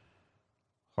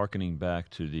 hearkening back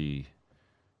to the,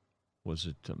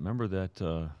 remember that,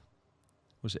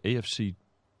 was it AFC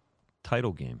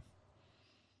title game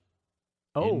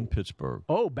in Pittsburgh.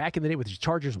 Oh, back in the day with the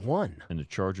Chargers won. And the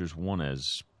Chargers won as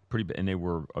pretty bad, and they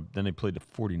were, then they played the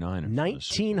 49ers.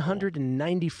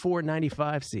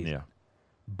 1994-95 season. Yeah.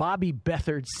 Bobby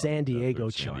Beathard, San Diego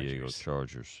Chargers. San Diego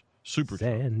Chargers. Super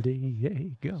San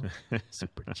Diego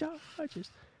Superchargers.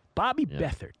 Bobby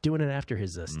Beathard doing it after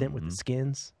his stint with the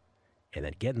Skins and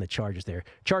then getting the Chargers there.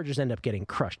 Chargers end up getting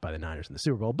crushed by the Niners in the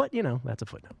Super Bowl, but, that's a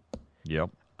footnote. Yep.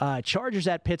 Chargers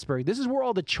at Pittsburgh. This is where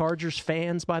all the Chargers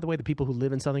fans, by the way, the people who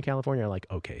live in Southern California are like,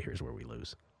 okay, here's where we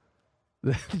lose.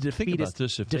 The Think about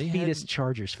this. defeatist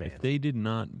Chargers fans. If they did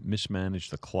not mismanage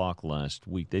the clock last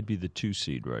week, they'd be the 2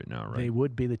 seed right now, right? They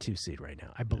would be the 2 seed right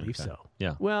now. I believe so.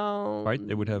 Yeah. Well, right?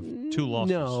 They would have 2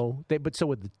 losses. No, but so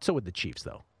would the Chiefs,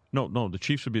 though. No, the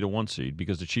Chiefs would be the 1 seed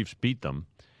because the Chiefs beat them.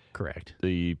 Correct.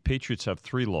 The Patriots have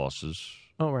 3 losses.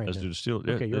 Oh, right. As do the Steelers.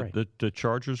 Okay, you're right. The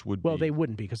Chargers would be. Well, they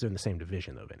wouldn't because they're in the same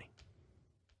division, though, Vinny.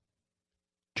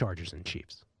 Chargers and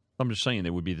Chiefs. I'm just saying they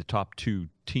would be the top 2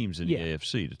 teams in the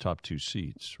AFC, the top 2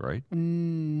 seeds, right?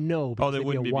 No. Oh, they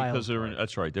wouldn't be because they're in.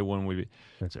 That's right. They wouldn't be.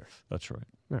 That's right. That's right.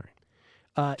 All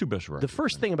right. 2 best records. The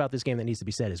first thing about this game that needs to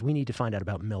be said is we need to find out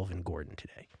about Melvin Gordon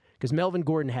today because Melvin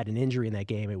Gordon had an injury in that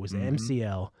game. It was an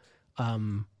MCL.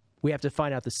 We have to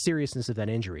find out the seriousness of that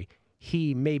injury.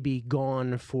 He may be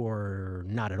gone for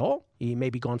not at all. He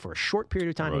may be gone for a short period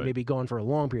of time. Right. He may be gone for a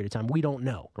long period of time. We don't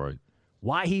know. Right.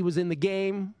 Why he was in the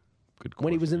game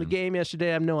when he was in the game yesterday,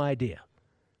 I have no idea.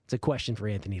 It's a question for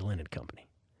Anthony Lynn and company.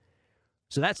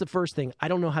 So that's the first thing. I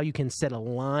don't know how you can set a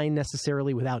line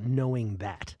necessarily without knowing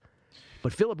that.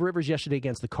 But Phillip Rivers yesterday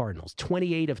against the Cardinals,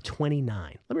 28 of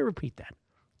 29. Let me repeat that.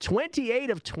 28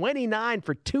 of 29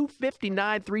 for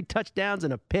 259, 3 touchdowns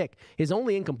and a pick. His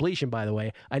only incompletion, by the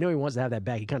way, I know he wants to have that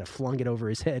back. He kind of flung it over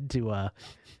his head to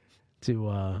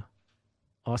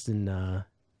Austin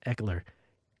Eckler.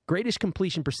 Greatest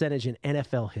completion percentage in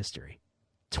NFL history,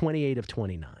 28 of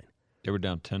 29. They were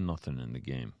down 10-0 in the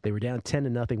game. They were down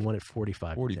 10-0, won at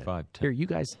 45. 45-10. Here, you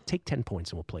guys take 10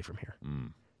 points and we'll play from here.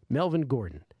 Melvin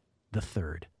Gordon, the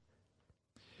third.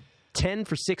 10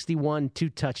 for 61, 2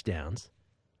 touchdowns.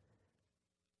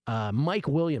 Mike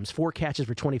Williams, 4 catches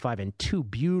for 25 and 2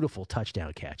 beautiful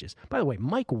touchdown catches. By the way,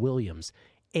 Mike Williams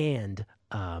and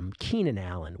Keenan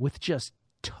Allen with just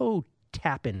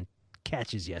toe-tapping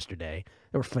catches yesterday.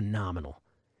 They were phenomenal.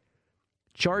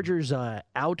 Chargers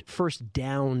out first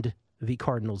downed the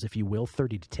Cardinals, if you will,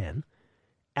 30-10.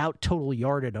 Out total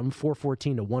yarded them,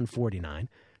 414 to 149.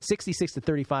 66 to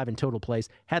 35 in total plays.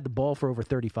 Had the ball for over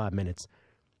 35 minutes.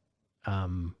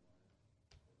 And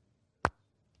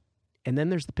then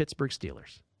there's the Pittsburgh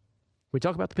Steelers. We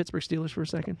talk about the Pittsburgh Steelers for a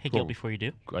second? Hey, Gil, before you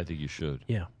do. I think you should.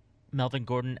 Yeah. Melvin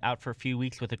Gordon out for a few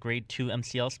weeks with a grade 2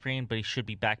 MCL sprain, but he should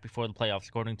be back before the playoffs,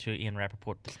 according to Ian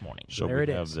Rappaport this morning. So there we it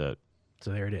have is. that.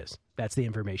 So there it is. That's the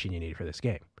information you need for this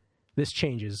game. This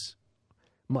changes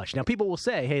much. Now, people will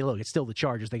say, hey, look, it's still the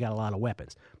Chargers. They got a lot of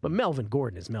weapons. But Melvin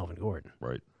Gordon is Melvin Gordon.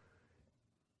 Right.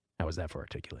 How was that for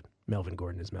articulate? Melvin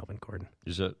Gordon is Melvin Gordon.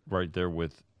 Is that right there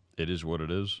with it is what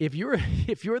it is? If you're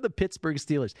the Pittsburgh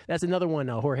Steelers, that's another one,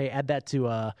 Jorge. Add that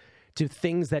to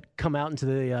things that come out into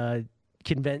the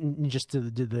convention, just to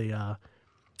the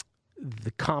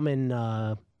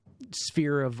common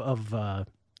sphere of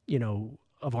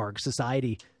our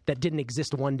society that didn't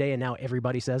exist one day, and now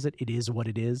everybody says it. It is what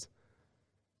it is.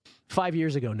 5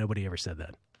 years ago, nobody ever said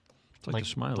that. It's like a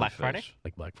smiley Black face. Friday?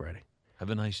 Like Black Friday. Have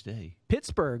a nice day.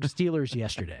 Pittsburgh Steelers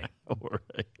yesterday. All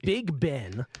right. Big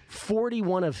Ben,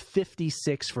 41 of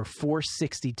 56 for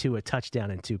 462, a touchdown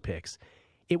and 2 picks.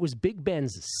 It was Big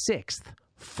Ben's 6th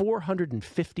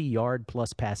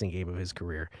 450-yard-plus passing game of his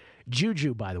career.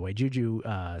 Juju, by the way, Juju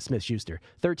Smith-Schuster,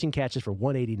 13 catches for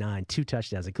 189, 2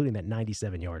 touchdowns, including that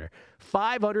 97-yarder.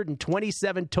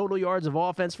 527 total yards of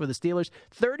offense for the Steelers,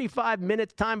 35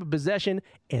 minutes time of possession,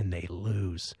 and they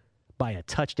lose by a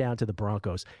touchdown to the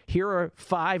Broncos. Here are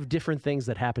 5 different things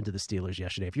that happened to the Steelers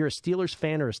yesterday. If you're a Steelers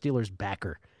fan or a Steelers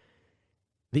backer,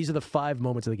 these are the 5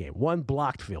 moments of the game. 1,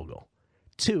 blocked field goal.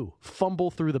 2, fumble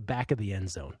through the back of the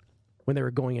end zone when they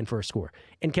were going in for a score.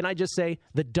 And can I just say,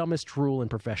 the dumbest rule in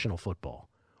professional football.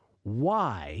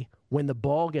 Why, when the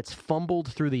ball gets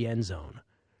fumbled through the end zone,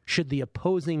 should the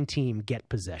opposing team get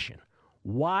possession?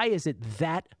 Why is it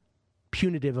that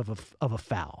punitive of a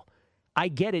foul? I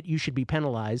get it, you should be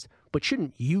penalized, but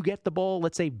shouldn't you get the ball,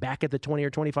 let's say, back at the 20 or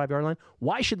 25-yard line?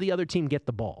 Why should the other team get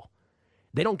the ball?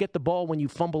 They don't get the ball when you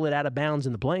fumble it out of bounds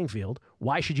in the playing field.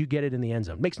 Why should you get it in the end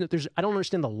zone? I don't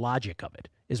understand the logic of it,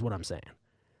 is what I'm saying.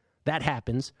 That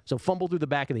happens. So fumble through the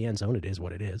back of the end zone. It is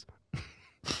what it is.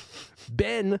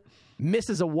 Ben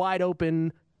misses a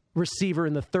wide-open receiver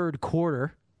in the third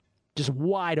quarter. Just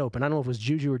wide open. I don't know if it was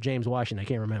Juju or James Washington. I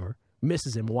can't remember.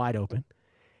 Misses him wide open.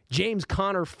 James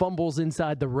Conner fumbles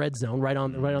inside the red zone, right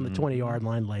on the 20-yard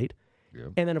line late.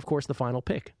 Yep. And then, of course, the final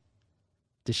pick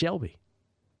to Shelby.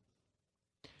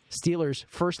 Steelers'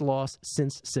 first loss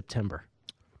since September.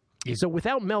 So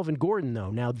without Melvin Gordon,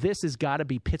 though, now this has got to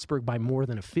be Pittsburgh by more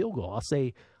than a field goal. I'll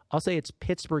say it's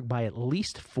Pittsburgh by at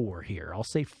least 4 here. I'll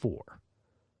say 4.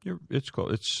 It's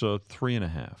close. It's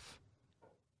 3.5.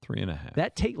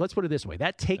 3.5. Let's put it this way.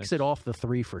 That takes it off the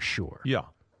 3 for sure. Yeah,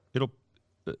 it'll.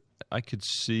 I could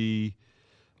see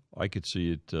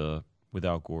it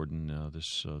without Gordon.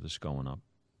 This going up,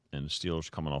 and the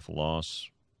Steelers coming off a loss,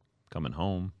 coming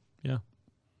home. Yeah.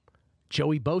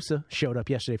 Joey Bosa showed up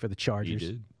yesterday for the Chargers. He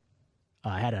did.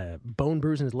 Had a bone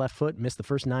bruise in his left foot, missed the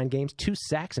first 9 games, 2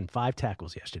 sacks and 5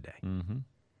 tackles yesterday. Mm-hmm.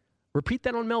 Repeat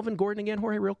that on Melvin Gordon again,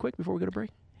 Jorge, real quick before we go to break.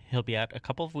 He'll be out a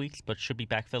couple of weeks, but should be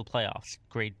back for the playoffs.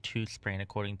 Grade 2 sprain,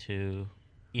 according to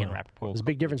Ian Rappaport. There's a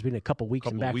big difference between a couple weeks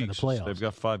and back for the playoffs. They've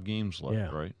got 5 games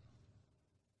left, right?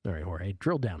 All right, Jorge,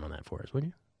 drill down on that for us, would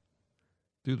you?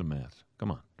 Do the math. Come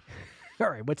on. All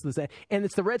right, what's the say? And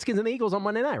it's the Redskins and the Eagles on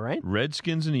Monday night, right?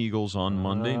 Redskins and Eagles on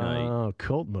Monday night. Oh,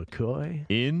 Colt McCoy.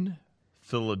 In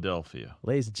Philadelphia.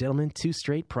 Ladies and gentlemen, 2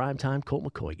 straight primetime Colt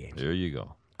McCoy games. There you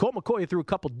go. Colt McCoy threw a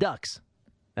couple ducks,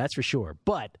 that's for sure.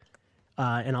 But,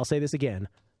 and I'll say this again,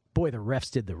 boy, the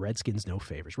refs did the Redskins no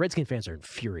favors. Redskin fans are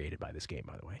infuriated by this game,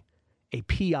 by the way. A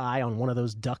PI on one of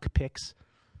those duck picks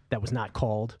that was not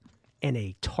called, and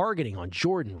a targeting on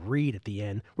Jordan Reed at the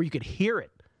end where you could hear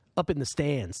it up in the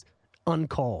stands,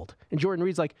 uncalled. And Jordan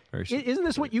Reed's like, isn't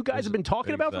this what you guys have been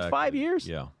talking about for 5 years?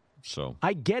 Yeah. So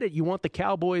I get it. You want the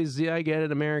Cowboys. Yeah, I get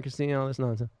it. America's team, all this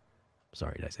nonsense.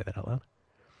 Sorry, did I say that out loud?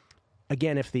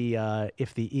 Again, if the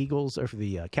Eagles or if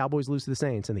the Cowboys lose to the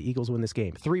Saints and the Eagles win this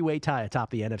game, 3-way tie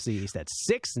atop the NFC East at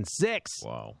 6-6.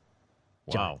 Wow.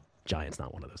 Giants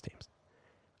not one of those teams.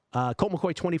 Colt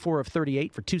McCoy, 24 of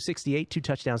 38 for 268, 2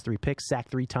 touchdowns, 3 picks,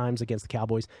 sacked 3 times against the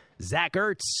Cowboys. Zach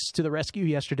Ertz to the rescue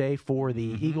yesterday for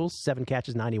the Eagles, 7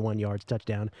 catches, 91 yards,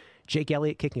 touchdown. Jake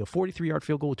Elliott kicking a 43-yard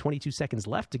field goal with 22 seconds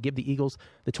left to give the Eagles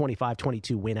the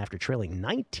 25-22 win after trailing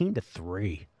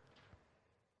 19-3.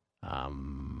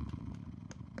 I'm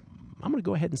going to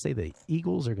go ahead and say the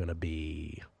Eagles are going to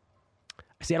be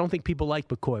See, I don't think people liked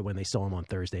McCoy when they saw him on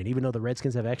Thursday. And even though the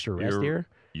Redskins have extra rest here,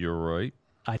 you're right.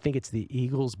 I think it's the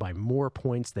Eagles by more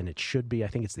points than it should be. I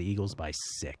think it's the Eagles by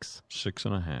 6.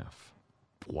 6.5.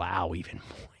 Wow,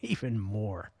 even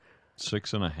more.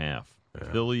 6.5. Yeah.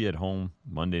 Philly at home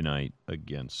Monday night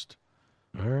against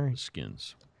the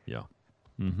Skins. Yeah.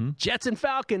 Jets and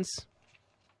Falcons.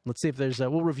 Let's see if there's.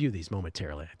 We'll review these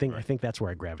momentarily. I think that's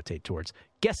where I gravitate towards.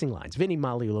 Guessing lines. Vinny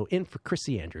Magliulo in for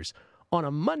Chrissy Andrews on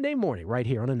a Monday morning right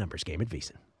here on A Numbers Game at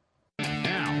VSiN.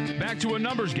 Now, back to A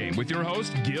Numbers Game with your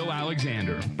host, Gil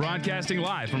Alexander, broadcasting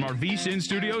live from our VSiN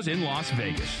studios in Las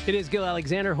Vegas. It is Gil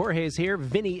Alexander. Jorge is here.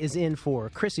 Vinny is in for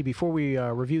Chrissy. Before we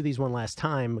review these one last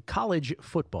time, college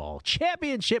football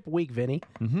championship week, Vinny.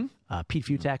 Pete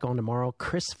Futak on tomorrow.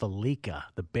 Chris Felica,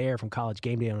 the Bear from College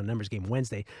Game Day on A Numbers Game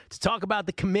Wednesday, to talk about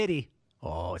the committee.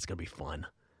 Oh, it's going to be fun.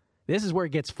 This is where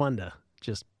it gets fun to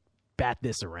just bat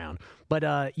this around.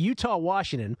 But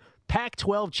Utah-Washington,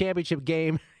 Pac-12 championship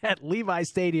game at Levi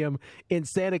Stadium in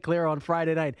Santa Clara on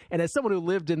Friday night. And as someone who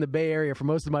lived in the Bay Area for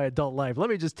most of my adult life, let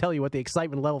me just tell you what the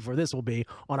excitement level for this will be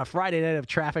on a Friday night of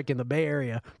traffic in the Bay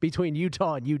Area between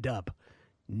Utah and UW.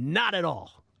 Not at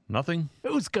all. Nothing?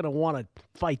 Who's going to want to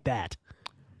fight that?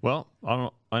 Well,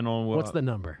 I know. What's the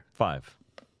number? 5.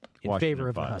 In favor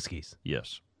of 5. The Huskies.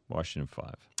 Yes, Washington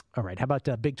 5. All right. How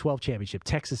about Big 12 championship,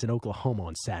 Texas and Oklahoma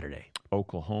on Saturday?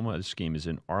 Oklahoma. This game is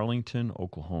in Arlington,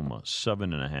 Oklahoma,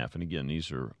 7.5. And again,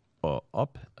 these are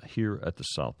up here at the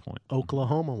South Point.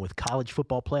 Oklahoma with college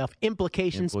football playoff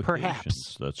implications.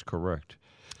 Perhaps. That's correct.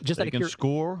 They can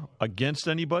score against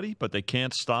anybody, but they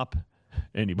can't stop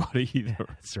anybody either.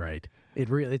 That's right.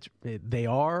 They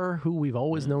are who we've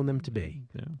always known them to be.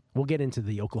 Yeah. We'll get into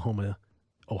the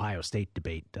Oklahoma-Ohio State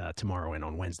debate tomorrow and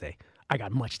on Wednesday. I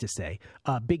got much to say.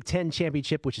 Big Ten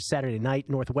championship, which is Saturday night,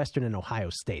 Northwestern and Ohio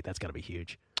State. That's got to be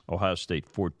huge. Ohio State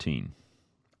 14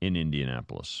 in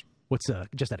Indianapolis. What's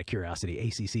just out of curiosity?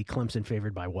 ACC Clemson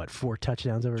favored by what? 4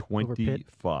 touchdowns over Pitt?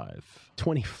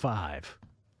 25.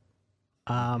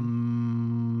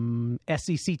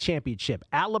 SEC championship,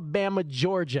 Alabama,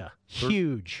 Georgia,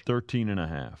 huge.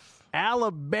 13.5.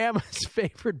 Alabama's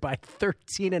favored by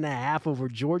 13.5 over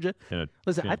Georgia.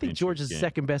 Listen, I think Georgia's the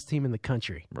second best team in the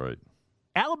country. Right.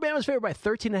 Alabama's favored by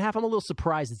 13.5. I'm a little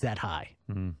surprised it's that high.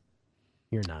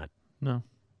 You're not. No,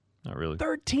 not really.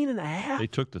 13.5. They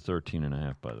took the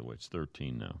 13.5, by the way. It's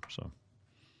 13 now. So.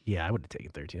 Yeah, I would have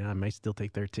taken 13. I might still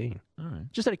take 13. All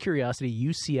right. Just out of curiosity,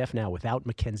 UCF now without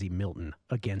Mackenzie Milton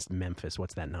against Memphis.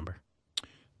 What's that number?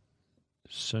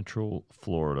 Central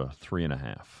Florida,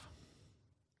 3.5.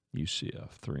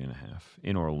 UCF, 3.5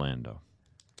 in Orlando.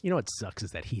 You know what sucks is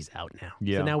that he's out now.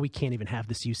 Yeah. So now we can't even have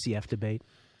this UCF debate.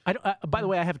 By the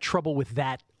way, I have trouble with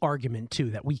that argument,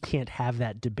 too, that we can't have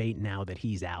that debate now that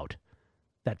he's out.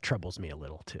 That troubles me a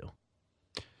little, too.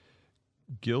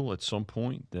 Gil, at some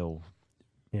point, they'll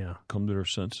come to their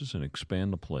senses and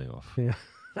expand the playoff. Yeah,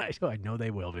 I know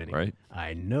they will, Vinny. Right?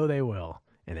 I know they will.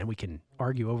 And then we can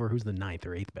argue over who's the 9th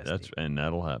or 8th best team. And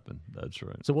that'll happen. That's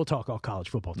right. So we'll talk all college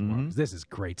football tomorrow. This is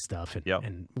great stuff.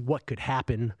 And what could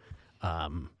happen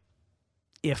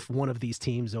if one of these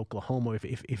teams, Oklahoma,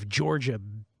 if Georgia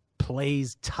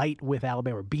plays tight with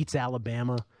Alabama or beats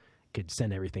Alabama, could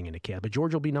send everything into chaos. But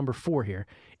Georgia will be number 4 here.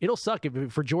 It'll suck.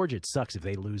 For Georgia, it sucks if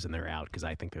they lose and they're out because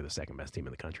I think they're the second best team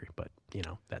in the country. But,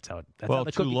 that's how the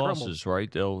cookie 2 losses, crumbles.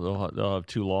 Right? They'll have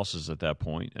 2 losses at that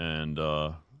point, and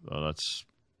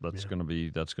that's going to be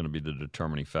the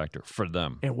determining factor for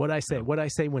them. And what I say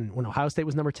when Ohio State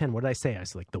was number 10, what did I say? I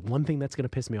was like, the one thing that's going to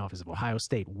piss me off is if Ohio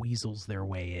State weasels their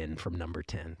way in from number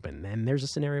 10. But then there's a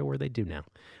scenario where they do now.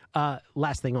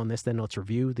 Last thing on this, then let's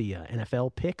review the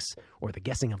NFL picks, or the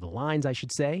guessing of the lines, I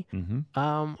should say.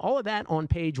 All of that on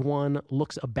page 1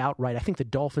 looks about right. I think the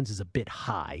Dolphins is a bit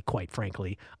high, quite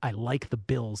frankly. I like the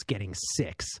Bills getting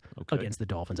 6 against the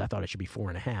Dolphins. I thought it should be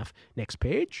 4.5. Next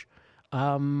page.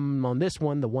 On this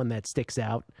one, the one that sticks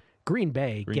out, Green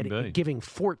Bay giving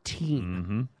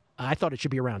 14. I thought it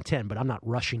should be around 10, but I'm not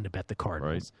rushing to bet the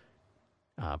Cardinals.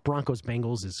 Right.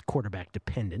 Broncos-Bengals is quarterback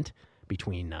dependent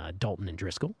between Dalton and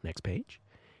Driscoll. Next page.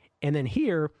 And then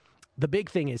here, the big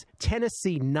thing is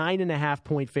Tennessee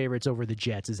 9.5-point favorites over the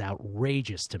Jets is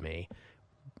outrageous to me.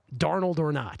 Darnold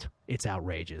or not, it's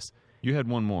outrageous. You had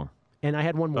one more. And I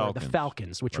had one more, the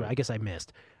Falcons, which I guess I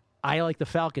missed. I like the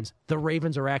Falcons. The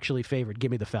Ravens are actually favored. Give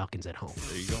me the Falcons at home.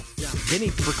 There you go. Yeah. Vinny,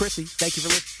 for Chrissy, thank you for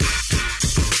listening.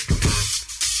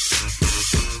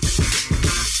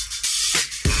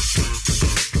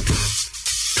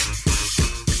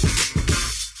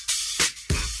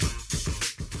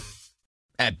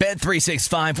 At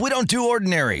Bet365, we don't do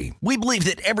ordinary. We believe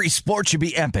that every sport should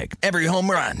be epic. Every home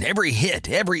run, every hit,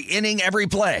 every inning, every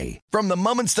play. From the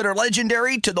moments that are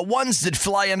legendary to the ones that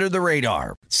fly under the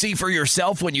radar. See for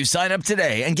yourself when you sign up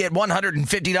today and get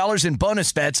 $150 in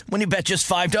bonus bets when you bet just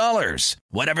 $5.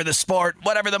 Whatever the sport,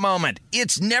 whatever the moment,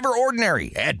 it's never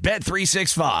ordinary at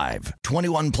Bet365.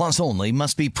 21 plus only.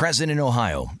 Must be present in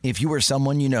Ohio. If you or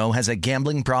someone you know has a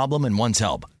gambling problem and wants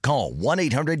help, call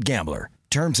 1-800-GAMBLER.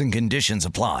 Terms and conditions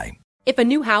apply. If a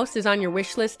new house is on your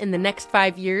wish list in the next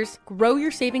 5 years, grow your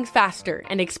savings faster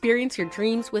and experience your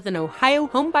dreams with an Ohio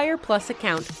Homebuyer Plus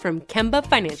account from Kemba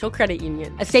Financial Credit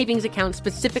Union. A savings account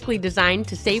specifically designed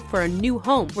to save for a new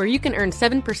home where you can earn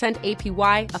 7%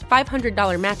 APY, a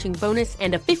 $500 matching bonus,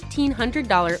 and a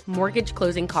 $1,500 mortgage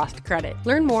closing cost credit.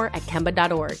 Learn more at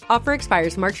Kemba.org. Offer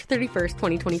expires March 31st,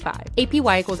 2025.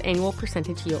 APY equals annual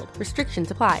percentage yield. Restrictions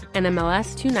apply.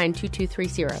 NMLS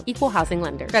 292230. Equal housing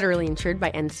lender. Federally insured by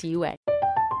NCUA.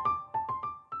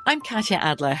 I'm Katya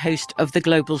Adler, host of The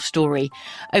Global Story.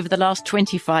 Over the last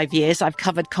 25 years, I've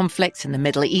covered conflicts in the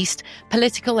Middle East,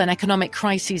 political and economic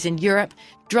crises in Europe,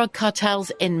 drug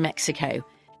cartels in Mexico.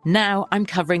 Now I'm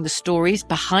covering the stories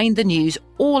behind the news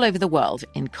all over the world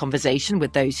in conversation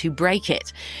with those who break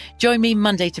it. Join me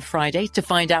Monday to Friday to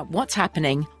find out what's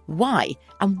happening, why,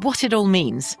 and what it all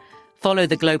means. Follow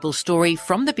The Global Story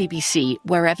from the BBC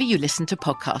wherever you listen to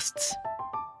podcasts.